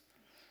conferences,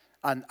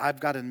 I've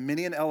got in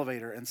many an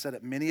elevator and sat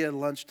at many a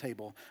lunch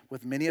table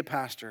with many a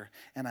pastor,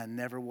 and I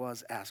never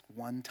was asked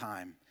one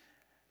time,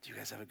 do you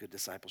guys have a good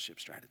discipleship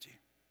strategy?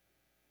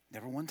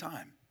 Never one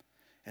time.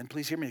 And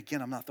please hear me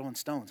again, I'm not throwing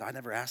stones. I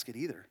never asked it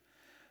either.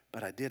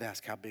 But I did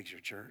ask, how big's your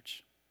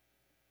church?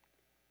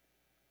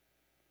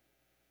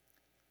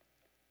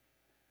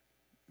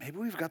 Maybe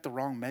we've got the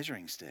wrong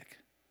measuring stick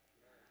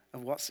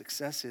of what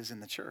success is in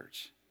the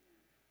church.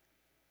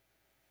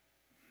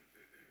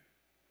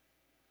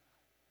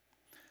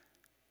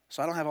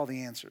 So I don't have all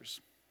the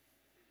answers.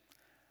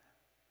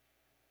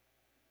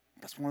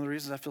 That's one of the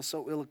reasons I feel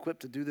so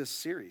ill-equipped to do this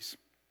series,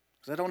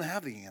 because I don't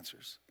have the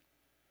answers.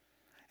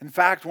 In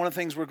fact, one of the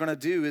things we're going to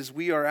do is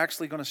we are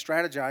actually going to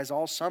strategize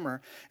all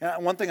summer.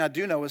 And one thing I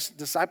do know is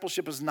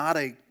discipleship is not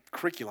a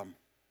curriculum.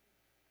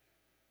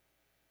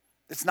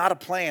 It's not a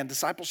plan.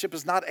 Discipleship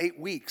is not 8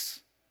 weeks.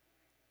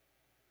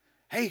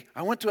 Hey,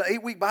 I went to an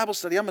 8-week Bible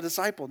study. I'm a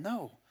disciple.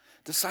 No.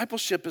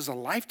 Discipleship is a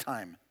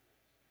lifetime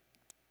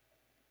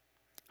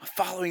of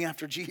following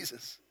after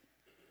Jesus.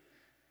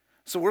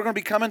 So we're going to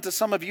be coming to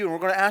some of you, and we're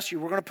going to ask you,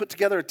 we're going to put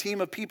together a team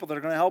of people that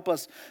are going to help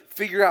us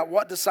figure out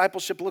what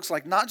discipleship looks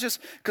like. Not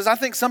just, because I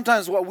think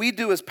sometimes what we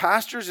do as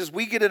pastors is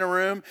we get in a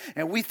room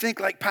and we think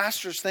like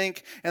pastors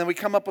think, and then we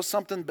come up with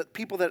something, but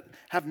people that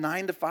have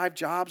 9 to 5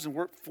 jobs and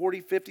work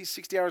 40, 50,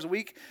 60 hours a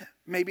week,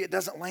 maybe it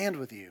doesn't land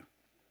with you.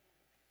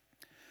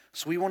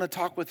 So we want to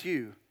talk with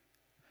you.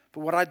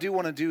 But what I do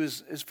want to do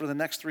is for the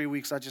next 3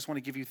 weeks, I just want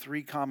to give you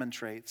 3 common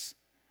traits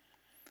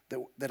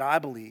that I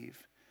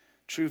believe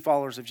true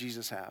followers of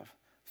Jesus have.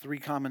 3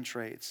 common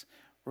traits.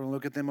 We're going to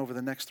look at them over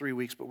the next 3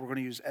 weeks, but we're going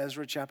to use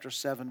Ezra chapter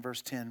 7,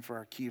 verse 10 for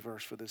our key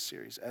verse for this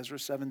series. Ezra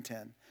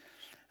 7:10,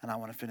 and I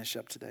want to finish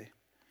up today.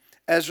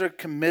 Ezra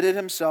committed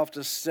himself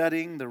to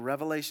studying the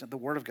revelation of the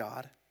Word of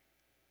God,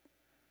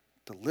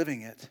 to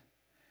living it,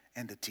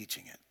 and to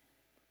teaching it.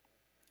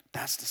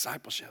 That's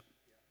discipleship.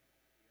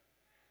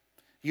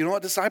 You know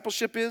what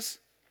discipleship is?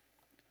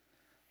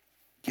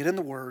 Get in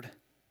the Word,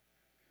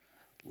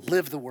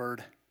 live the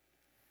Word,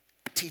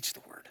 teach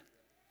the Word.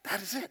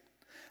 That is it.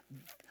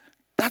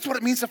 That's what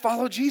it means to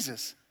follow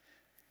Jesus.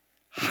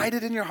 Hide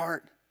it in your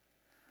heart,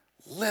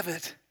 live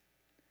it,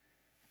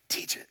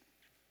 teach it.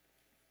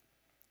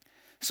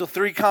 So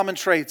 3 common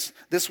traits.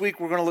 This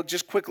week we're going to look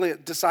just quickly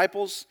at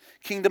disciples.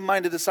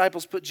 Kingdom-minded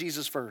disciples put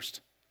Jesus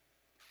first.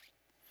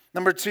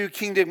 Number 2,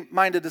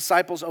 kingdom-minded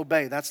disciples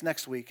obey. That's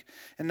next week.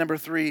 And number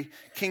 3,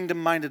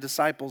 kingdom-minded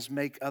disciples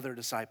make other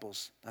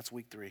disciples. That's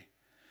week 3.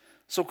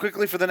 So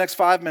quickly for the next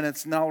 5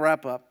 minutes, and I'll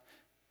wrap up.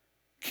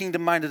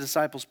 Kingdom-minded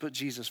disciples put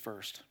Jesus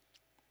first.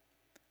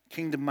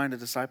 Kingdom-minded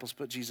disciples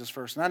put Jesus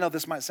first. And I know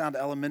this might sound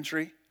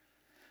elementary,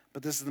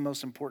 but this is the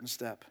most important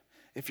step.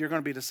 If you're going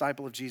to be a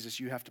disciple of Jesus,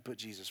 you have to put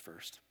Jesus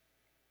first.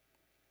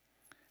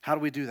 How do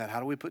we do that? How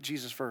do we put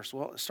Jesus first?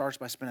 Well, it starts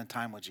by spending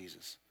time with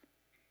Jesus.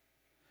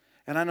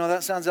 And I know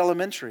that sounds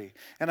elementary,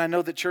 and I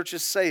know that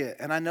churches say it,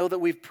 and I know that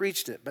we've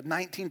preached it, but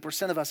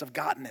 19% of us have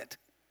gotten it.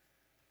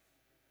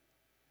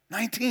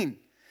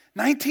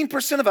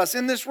 19% of us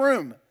in this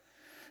room.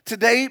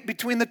 Today,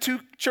 between the two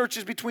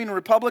churches, between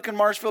Republic and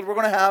Marshfield, we're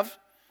going to have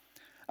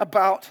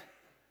about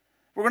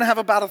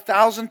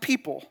 1,000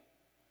 people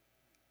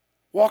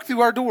walk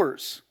through our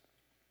doors.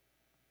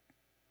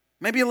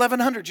 Maybe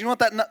 1,100. You know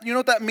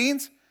what that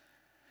means?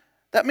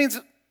 That means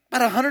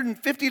about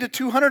 150 to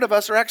 200 of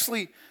us are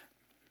actually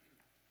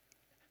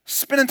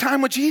spending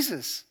time with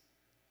Jesus.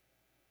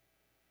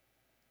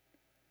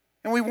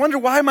 And we wonder,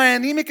 why am I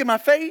anemic in my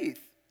faith?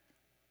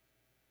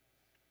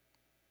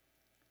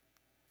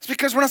 It's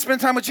because we're not spending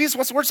time with Jesus.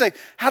 What's the word say?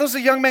 How does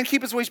a young man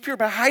keep his ways pure?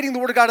 By hiding the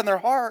word of God in their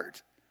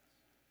heart.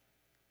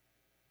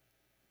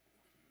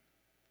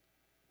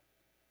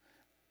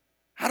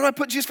 How do I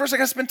put Jesus first? I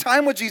got to spend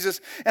time with Jesus.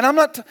 And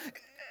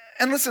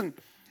and listen,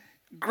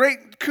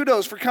 great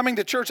kudos for coming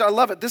to church. I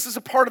love it. This is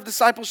a part of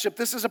discipleship.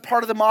 This is a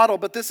part of the model,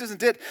 but this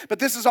isn't it. But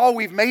this is all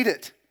we've made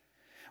it.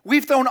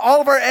 We've thrown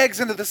all of our eggs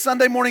into the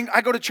Sunday morning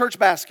I go to church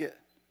basket.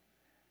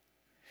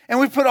 And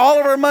we've put all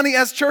of our money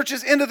as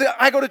churches into the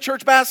I go to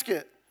church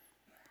basket.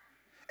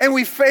 And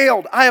we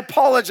failed. I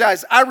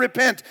apologize. I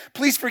repent.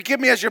 Please forgive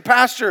me as your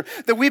pastor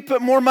that we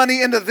put more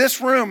money into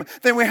this room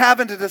than we have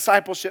into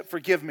discipleship.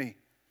 Forgive me.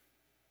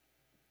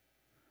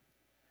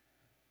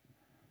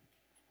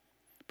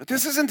 But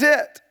this isn't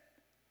it.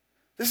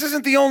 This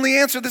isn't the only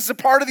answer. This is a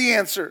part of the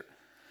answer.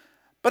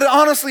 But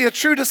honestly, a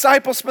true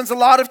disciple spends a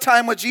lot of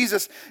time with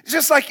Jesus.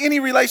 Just like any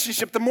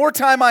relationship, the more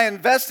time I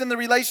invest in the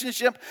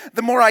relationship,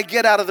 the more I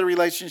get out of the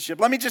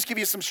relationship. Let me just give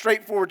you some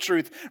straightforward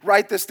truth.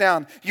 Write this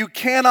down. You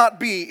cannot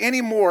be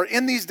anymore,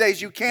 in these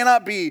days, you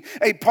cannot be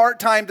a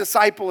part-time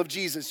disciple of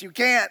Jesus. You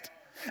can't.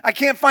 I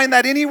can't find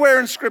that anywhere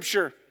in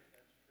Scripture.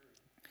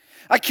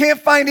 I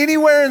can't find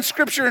anywhere in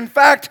Scripture. In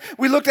fact,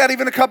 we looked at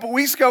even a couple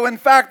weeks ago. In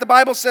fact, the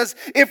Bible says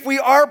if we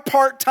are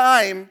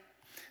part-time,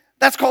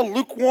 that's called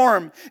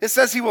lukewarm. It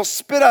says he will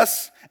spit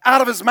us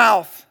out of his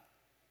mouth.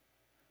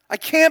 I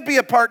can't be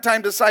a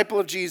part-time disciple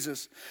of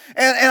Jesus.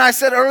 And I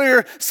said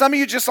earlier, some of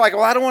you just like,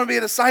 well, I don't want to be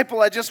a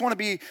disciple. I don't want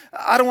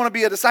to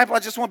be a disciple. I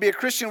just want to be a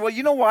Christian. Well,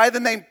 you know why the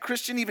name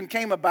Christian even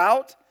came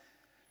about?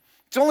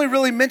 It's only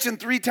really mentioned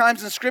 3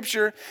 times in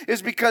Scripture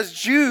is because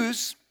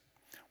Jews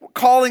were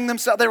calling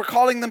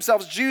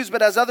themselves Jews,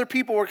 but as other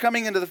people were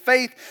coming into the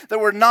faith that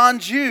were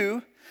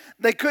non-Jew,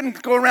 they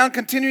couldn't go around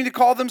continuing to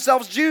call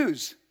themselves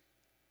Jews.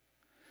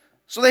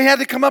 So they had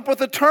to come up with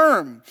a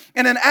term.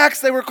 And in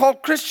Acts, they were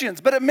called Christians,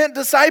 but it meant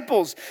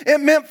disciples. It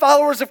meant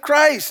followers of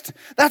Christ.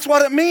 That's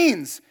what it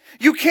means.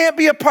 You can't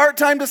be a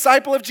part-time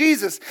disciple of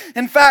Jesus.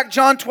 In fact,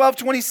 John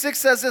 12:26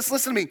 says this,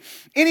 listen to me.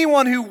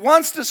 Anyone who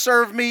wants to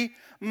serve me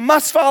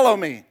must follow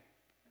me,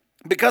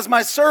 because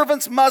my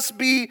servants must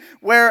be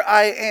where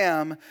I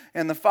am,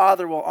 and the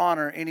Father will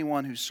honor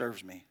anyone who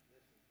serves me.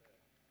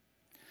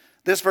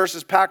 This verse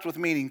is packed with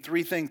meaning.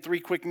 3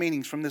 quick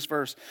meanings from this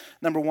verse.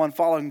 Number 1,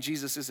 following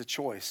Jesus is a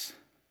choice.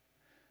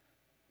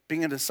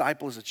 Being a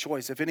disciple is a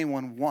choice. If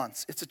anyone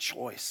wants, it's a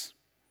choice.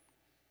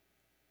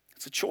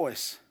 It's a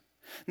choice.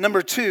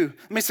 Number 2,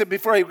 let me say,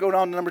 before I go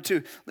on to number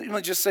 2, let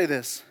me just say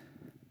this.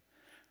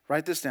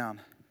 Write this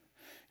down.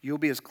 You'll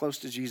be as close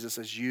to Jesus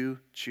as you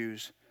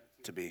choose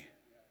to be.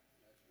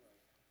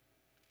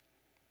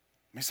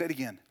 Let me say it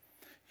again.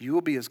 You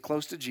will be as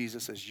close to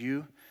Jesus as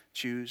you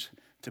choose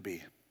to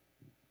be.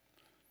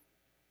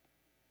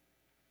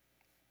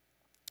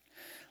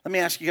 Let me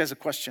ask you guys a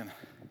question.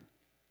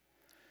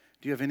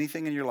 Do you have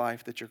anything in your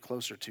life that you're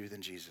closer to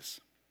than Jesus?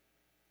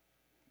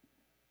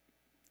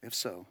 If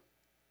so,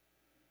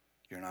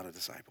 you're not a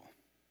disciple.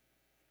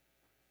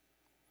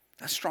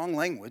 That's strong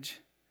language,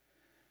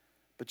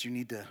 but you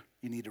need to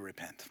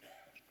repent.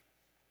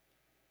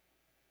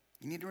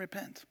 You need to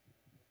repent.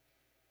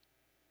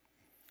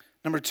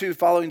 Number 2,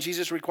 following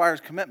Jesus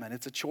requires commitment.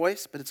 It's a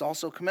choice, but it's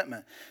also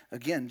commitment.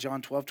 Again,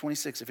 John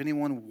 12:26. If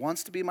anyone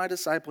wants to be my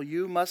disciple,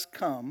 you must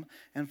come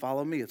and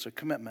follow me. It's a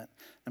commitment.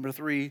 Number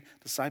 3,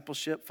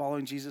 discipleship,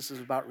 following Jesus is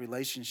about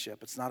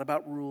relationship. It's not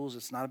about rules.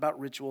 It's not about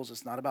rituals.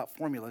 It's not about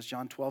formulas.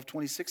 John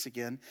 12:26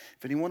 again.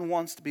 If anyone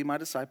wants to be my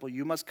disciple,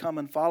 you must come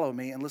and follow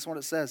me. And listen what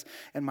it says.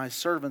 And my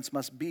servants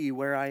must be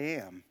where I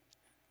am.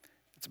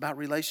 It's about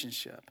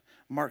relationship.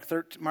 Mark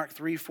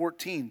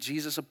 3:14,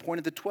 Jesus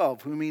appointed the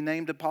 12, whom he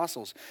named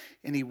apostles,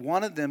 and he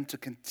wanted them to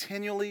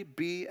continually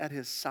be at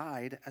his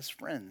side as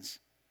friends.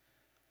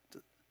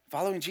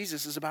 Following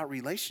Jesus is about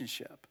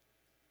relationship.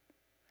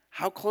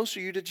 How close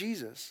are you to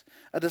Jesus?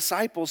 A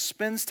disciple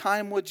spends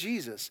time with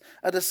Jesus.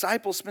 A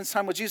disciple spends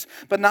time with Jesus.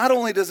 But not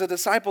only does a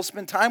disciple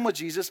spend time with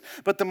Jesus,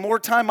 but the more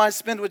time I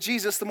spend with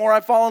Jesus, the more I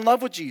fall in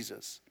love with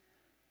Jesus.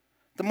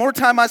 The more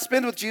time I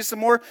spend with Jesus, the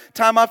more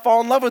time I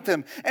fall in love with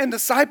him. And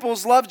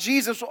disciples love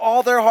Jesus with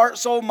all their heart,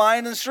 soul,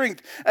 mind, and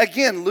strength.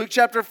 Again, Luke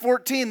chapter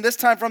 14, this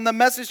time from the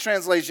Message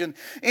translation.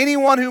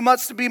 Anyone who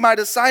wants to be my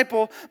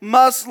disciple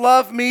must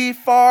love me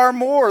far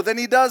more than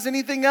he does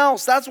anything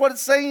else. That's what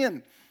it's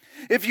saying.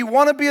 If you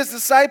want to be his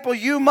disciple,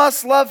 you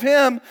must love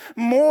him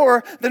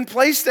more than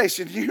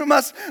PlayStation.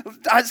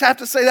 I just have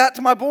to say that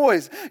to my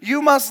boys.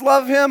 You must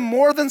love him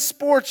more than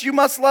sports. You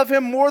must love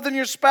him more than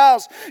your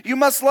spouse. You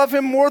must love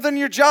him more than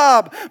your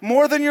job,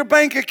 more than your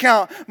bank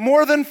account,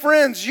 more than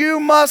friends. You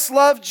must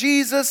love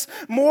Jesus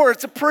more.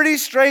 It's a pretty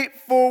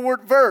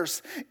straightforward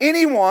verse.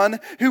 Anyone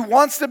who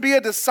wants to be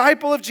a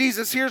disciple of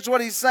Jesus, here's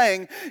what he's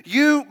saying.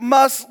 You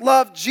must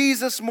love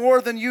Jesus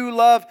more than you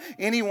love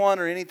anyone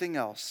or anything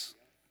else.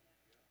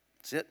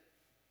 That's it.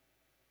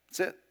 That's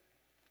it.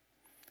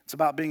 It's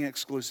about being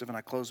exclusive, and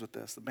I close with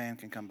this. The band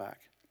can come back.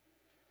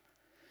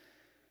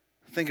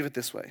 Think of it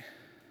this way.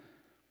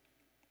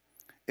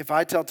 If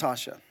I tell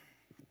Tasha,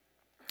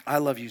 I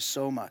love you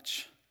so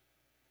much,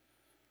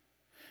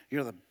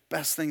 you're the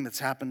best thing that's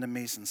happened to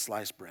me since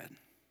sliced bread.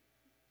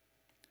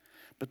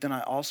 But then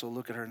I also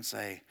look at her and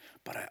say,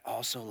 but I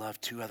also love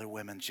 2 other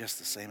women just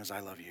the same as I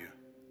love you.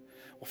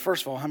 Well,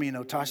 first of all, how many of you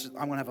know Tasha,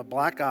 I'm going to have a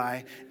black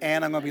eye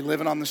and I'm going to be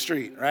living on the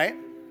street, right?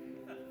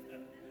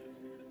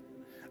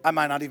 I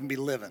might not even be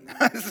living.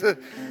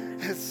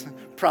 It's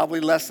probably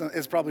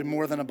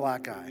more than a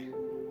black eye.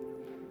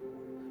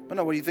 But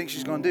no, what do you think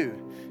she's going to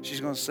do?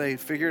 She's going to say,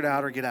 figure it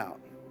out or get out.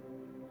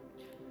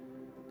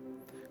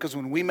 Because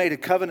when we made a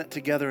covenant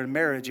together in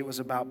marriage, it was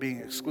about being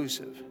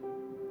exclusive.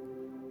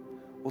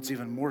 Well, it's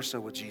even more so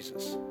with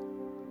Jesus.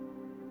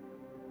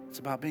 It's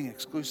about being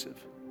exclusive.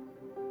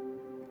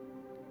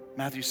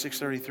 Matthew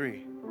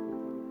 6:33.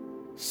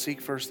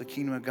 Seek first the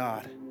kingdom of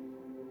God.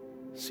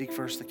 Seek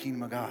first the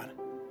kingdom of God.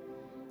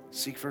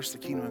 Seek first the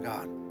kingdom of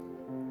God.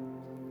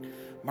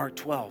 Mark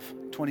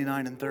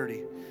 12:29 and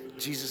 30.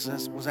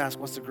 Jesus was asked,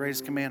 what's the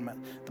greatest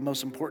commandment? The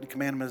most important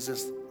commandment is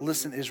this.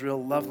 Listen,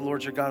 Israel, love the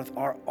Lord your God with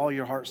all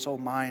your heart, soul,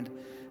 mind,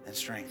 and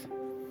strength.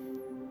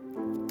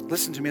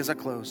 Listen to me as I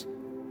close.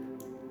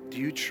 Do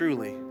you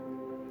truly,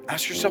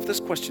 ask yourself this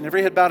question,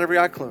 every head bowed, every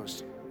eye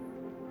closed.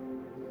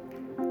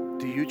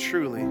 Do you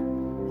truly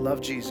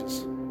love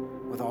Jesus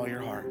with all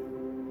your heart?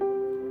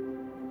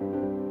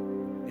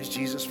 Is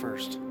Jesus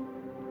first?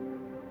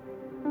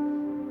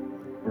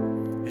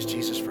 Is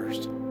Jesus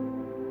first?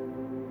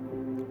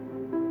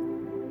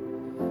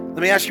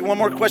 Let me ask you one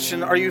more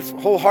question. Are you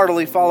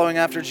wholeheartedly following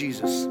after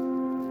Jesus?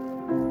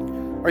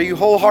 Are you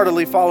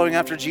wholeheartedly following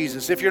after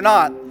Jesus? If you're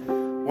not,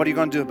 what are you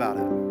going to do about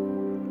it?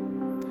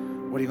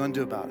 What are you going to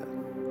do about it?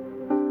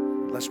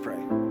 Let's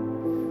pray.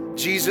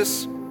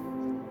 Jesus,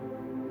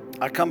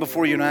 I come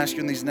before you and ask you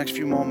in these next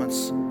few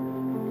moments,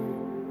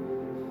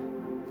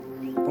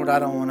 Lord, I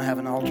don't want to have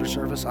an altar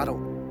service. I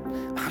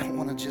don't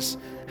want to just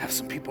have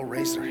some people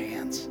raise their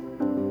hands.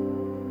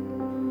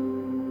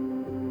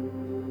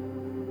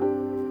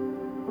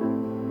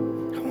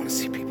 I want to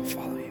see people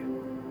follow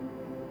you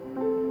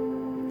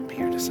and be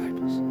your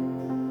disciples.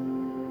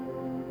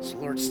 So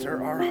Lord,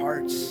 stir our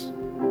hearts.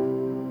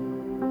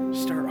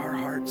 Stir our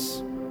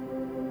hearts.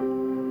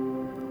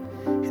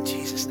 In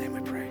Jesus' name we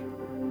pray.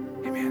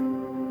 Amen.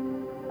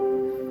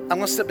 I'm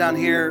going to step down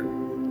here.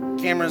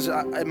 Cameras,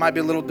 it might be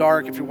a little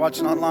dark. If you're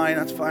watching online,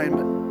 that's fine.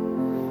 But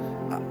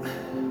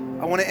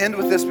I want to end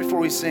with this before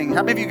we sing.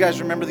 How many of you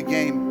guys remember the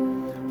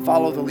game,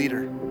 Follow the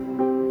Leader? How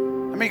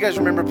many of you guys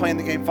remember playing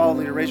the game, Follow the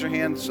Leader? Raise your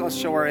hand. So let's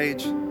show our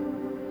age.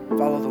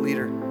 Follow the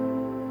leader.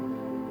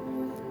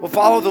 Well,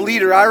 follow the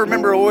leader. I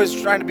remember always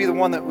trying to be the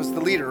one that was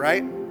the leader,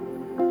 right?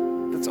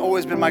 That's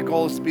always been my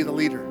goal, is to be the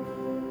leader.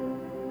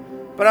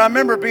 But I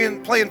remember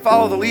playing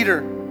follow the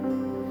leader.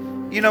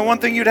 You know, one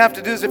thing you'd have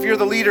to do is if you're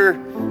the leader,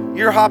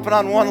 you're hopping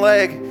on one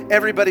leg,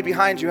 everybody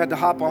behind you had to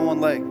hop on one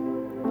leg.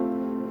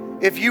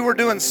 If you were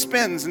doing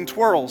spins and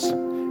twirls,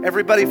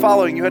 everybody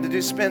following you had to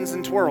do spins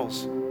and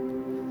twirls.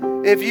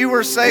 If you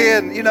were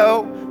saying,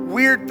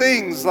 weird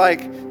things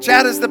like,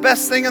 Chad is the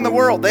best thing in the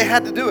world, they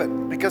had to do it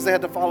because they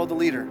had to follow the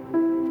leader.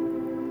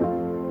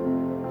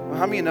 Well,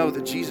 how many of you know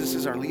that Jesus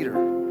is our leader?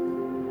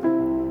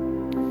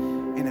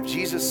 And if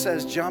Jesus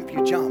says jump,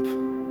 you jump.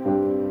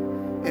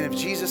 And if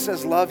Jesus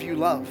says love, you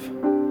love.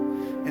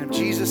 And if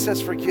Jesus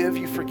says forgive,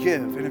 you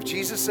forgive. And if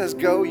Jesus says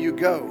go, you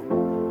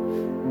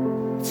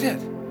go. That's it.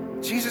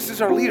 Jesus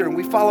is our leader and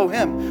we follow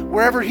him.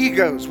 Wherever he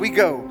goes, we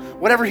go.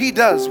 Whatever he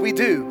does, we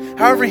do.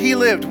 However he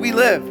lived, we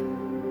live.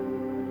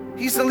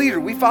 He's the leader.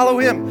 We follow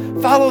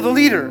him. Follow the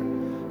leader.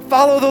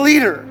 Follow the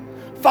leader.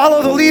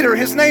 Follow the leader.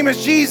 His name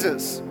is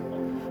Jesus.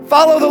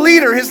 Follow the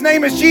leader. His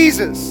name is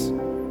Jesus.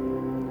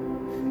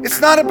 It's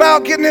not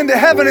about getting into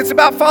heaven. It's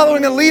about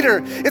following a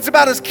leader. It's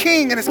about his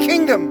king and his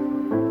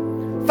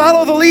kingdom.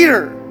 Follow the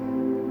leader.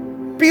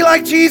 Be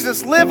like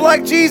Jesus. Live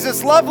like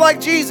Jesus. Love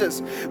like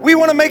Jesus. We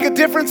want to make a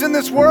difference in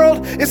this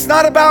world. It's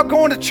not about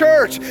going to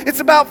church. It's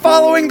about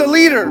following the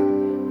leader.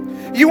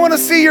 You want to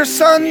see your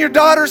son, your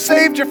daughter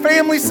saved, your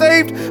family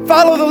saved?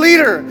 Follow the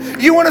leader.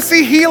 You want to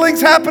see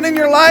healings happen in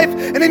your life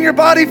and in your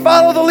body?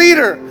 Follow the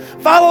leader.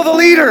 Follow the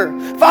leader.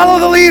 Follow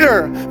the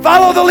leader.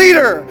 Follow the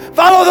leader.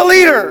 Follow the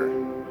leader.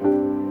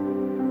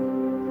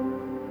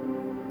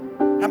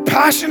 I'm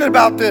passionate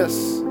about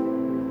this.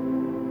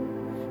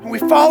 And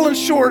we've fallen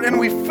short and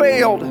we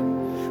failed.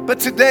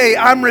 But today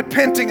I'm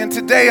repenting and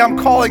today I'm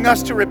calling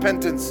us to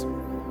repentance.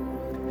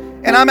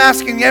 And I'm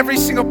asking every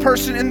single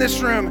person in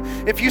this room,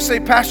 if you say,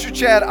 Pastor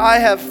Chad, I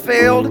have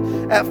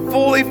failed at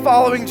fully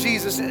following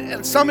Jesus.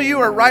 And some of you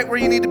are right where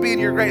you need to be and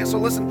you're great. So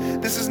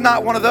listen, this is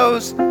not one of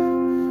those.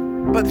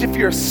 But if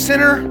you're a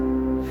sinner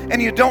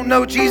and you don't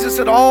know Jesus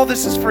at all,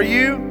 this is for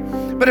you.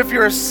 But if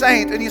you're a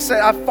saint and you say,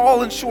 I've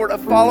fallen short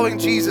of following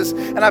Jesus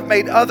and I've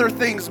made other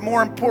things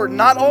more important,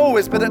 not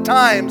always, but at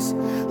times.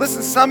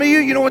 Listen, some of you,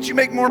 you know what you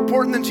make more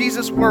important than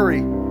Jesus?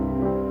 Worry,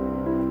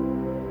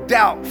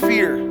 doubt,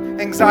 fear,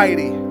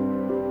 anxiety.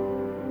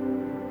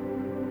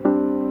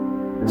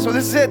 So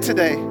this is it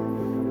today.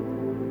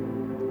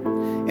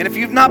 And if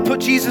you've not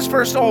put Jesus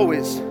first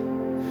always,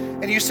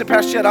 and you say,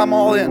 Pastor Chad, I'm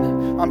all in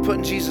on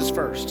putting Jesus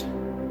first.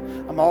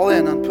 I'm all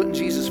in on putting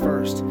Jesus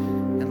first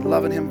and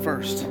loving him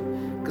first.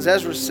 Because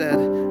Ezra said,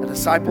 a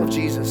disciple of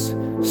Jesus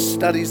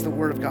studies the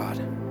Word of God.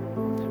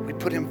 We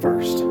put him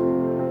first.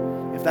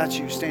 If that's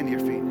you, stand to your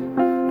feet.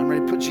 I'm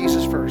ready to put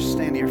Jesus first.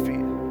 Stand to your feet.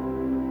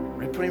 I'm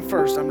ready to put him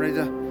first. I'm ready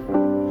to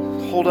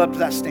hold up to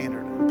that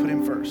standard and put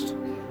him first.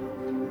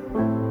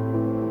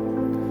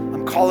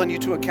 I'm calling you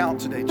to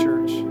account today,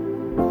 church.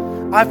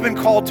 I've been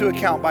called to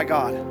account by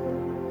God.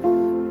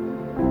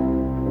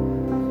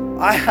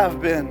 I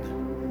have been.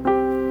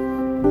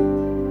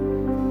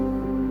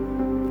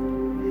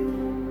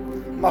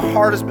 My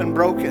heart has been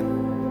broken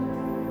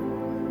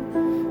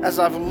as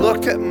I've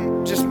looked at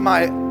just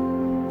my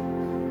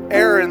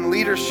error in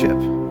leadership.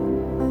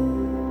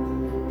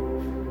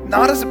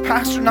 Not as a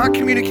pastor, not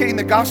communicating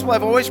the gospel.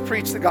 I've always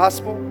preached the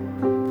gospel.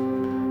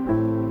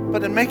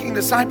 But in making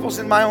disciples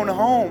in my own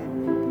home.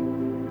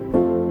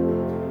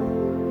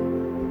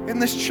 In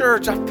this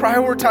church, I've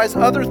prioritized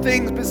other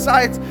things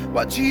besides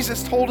what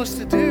Jesus told us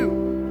to do.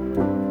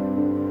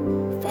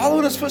 Follow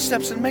in his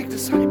footsteps and make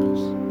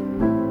disciples.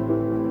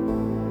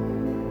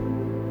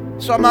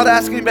 So I'm not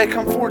asking anybody to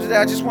come forward today.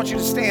 I just want you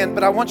to stand.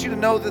 But I want you to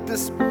know that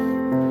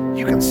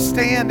you can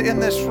stand in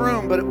this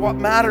room, but what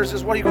matters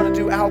is what are you going to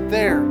do out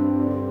there?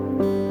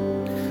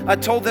 I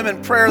told them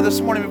in prayer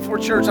this morning before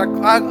church,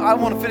 I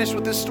want to finish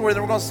with this story,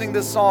 then we're going to sing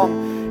this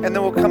song, and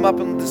then we'll come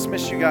up and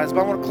dismiss you guys. But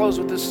I want to close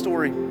with this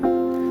story.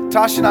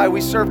 Tasha and I,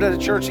 we served at a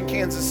church in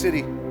Kansas City.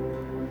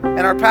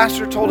 And our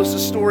pastor told us a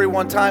story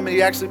one time, and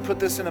he actually put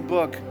this in a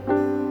book.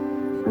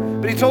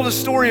 But he told a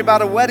story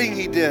about a wedding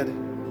he did.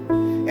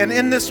 And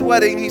in this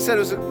wedding, he said it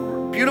was a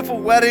beautiful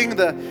wedding.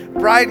 The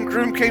bride and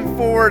groom came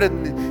forward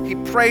and he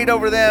prayed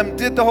over them,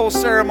 did the whole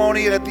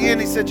ceremony. And at the end,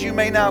 he said, you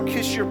may now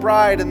kiss your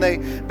bride. And they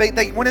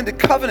went into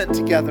covenant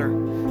together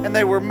and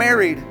they were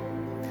married.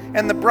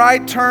 And the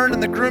bride turned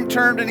and the groom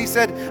turned and he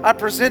said, I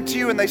present to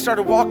you. And they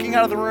started walking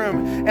out of the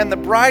room. And the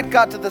bride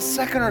got to the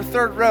second or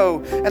third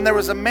row. And there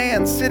was a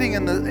man sitting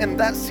in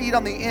that seat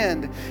on the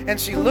end. And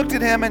she looked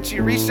at him and she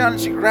reached down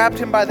and she grabbed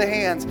him by the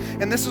hands.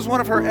 And this was one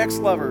of her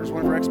ex-lovers,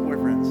 one of her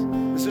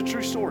ex-boyfriends. This is a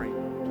true story.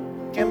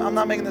 Kim, I'm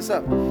not making this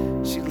up.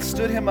 She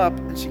stood him up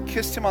and she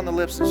kissed him on the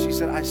lips and she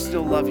said, I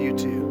still love you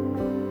too.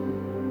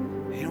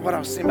 And you know what I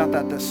was thinking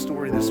about this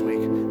story this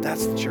week?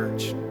 That's the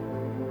church.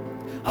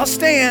 I'll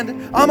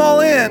stand, I'm all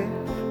in,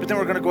 but then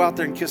we're going to go out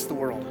there and kiss the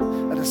world.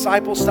 A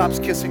disciple stops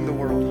kissing the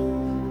world.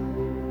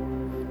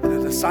 And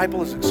a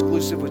disciple is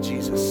exclusive with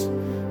Jesus.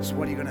 So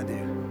what are you going to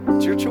do?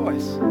 It's your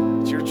choice.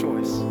 It's your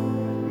choice.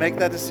 Make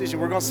that decision.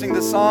 We're going to sing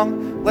this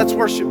song. Let's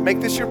worship.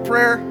 Make this your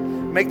prayer.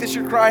 Make this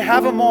your cry.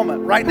 Have a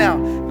moment right now.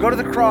 Go to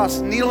the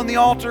cross. Kneel in the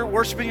altar.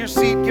 Worship in your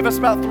seat. Give us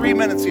about 3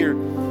 minutes here.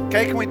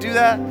 Okay, can we do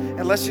that?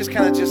 And let's just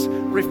kind of just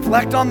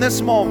reflect on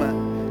this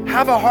moment.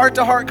 Have a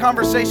heart-to-heart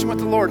conversation with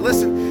the Lord.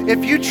 Listen,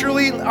 if you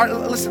truly are,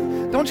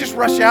 listen, don't just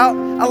rush out.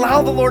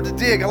 Allow the Lord to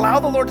dig. Allow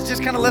the Lord to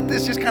just kind of let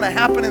this just kind of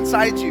happen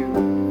inside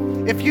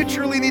you. If you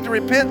truly need to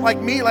repent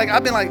like me, like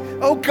I've been like,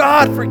 oh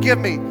God, forgive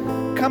me.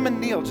 Come and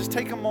kneel. Just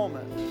take a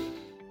moment.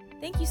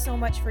 Thank you so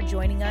much for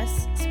joining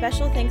us.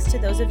 Special thanks to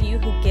those of you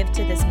who give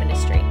to this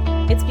ministry.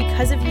 It's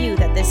because of you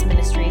that this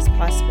ministry is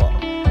possible.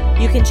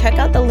 You can check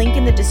out the link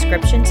in the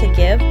description to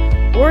give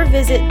or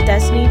visit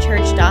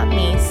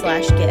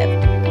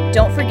destinychurch.me/give.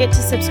 Don't forget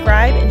to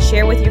subscribe and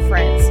share with your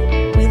friends.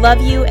 We love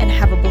you and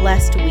have a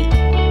blessed week.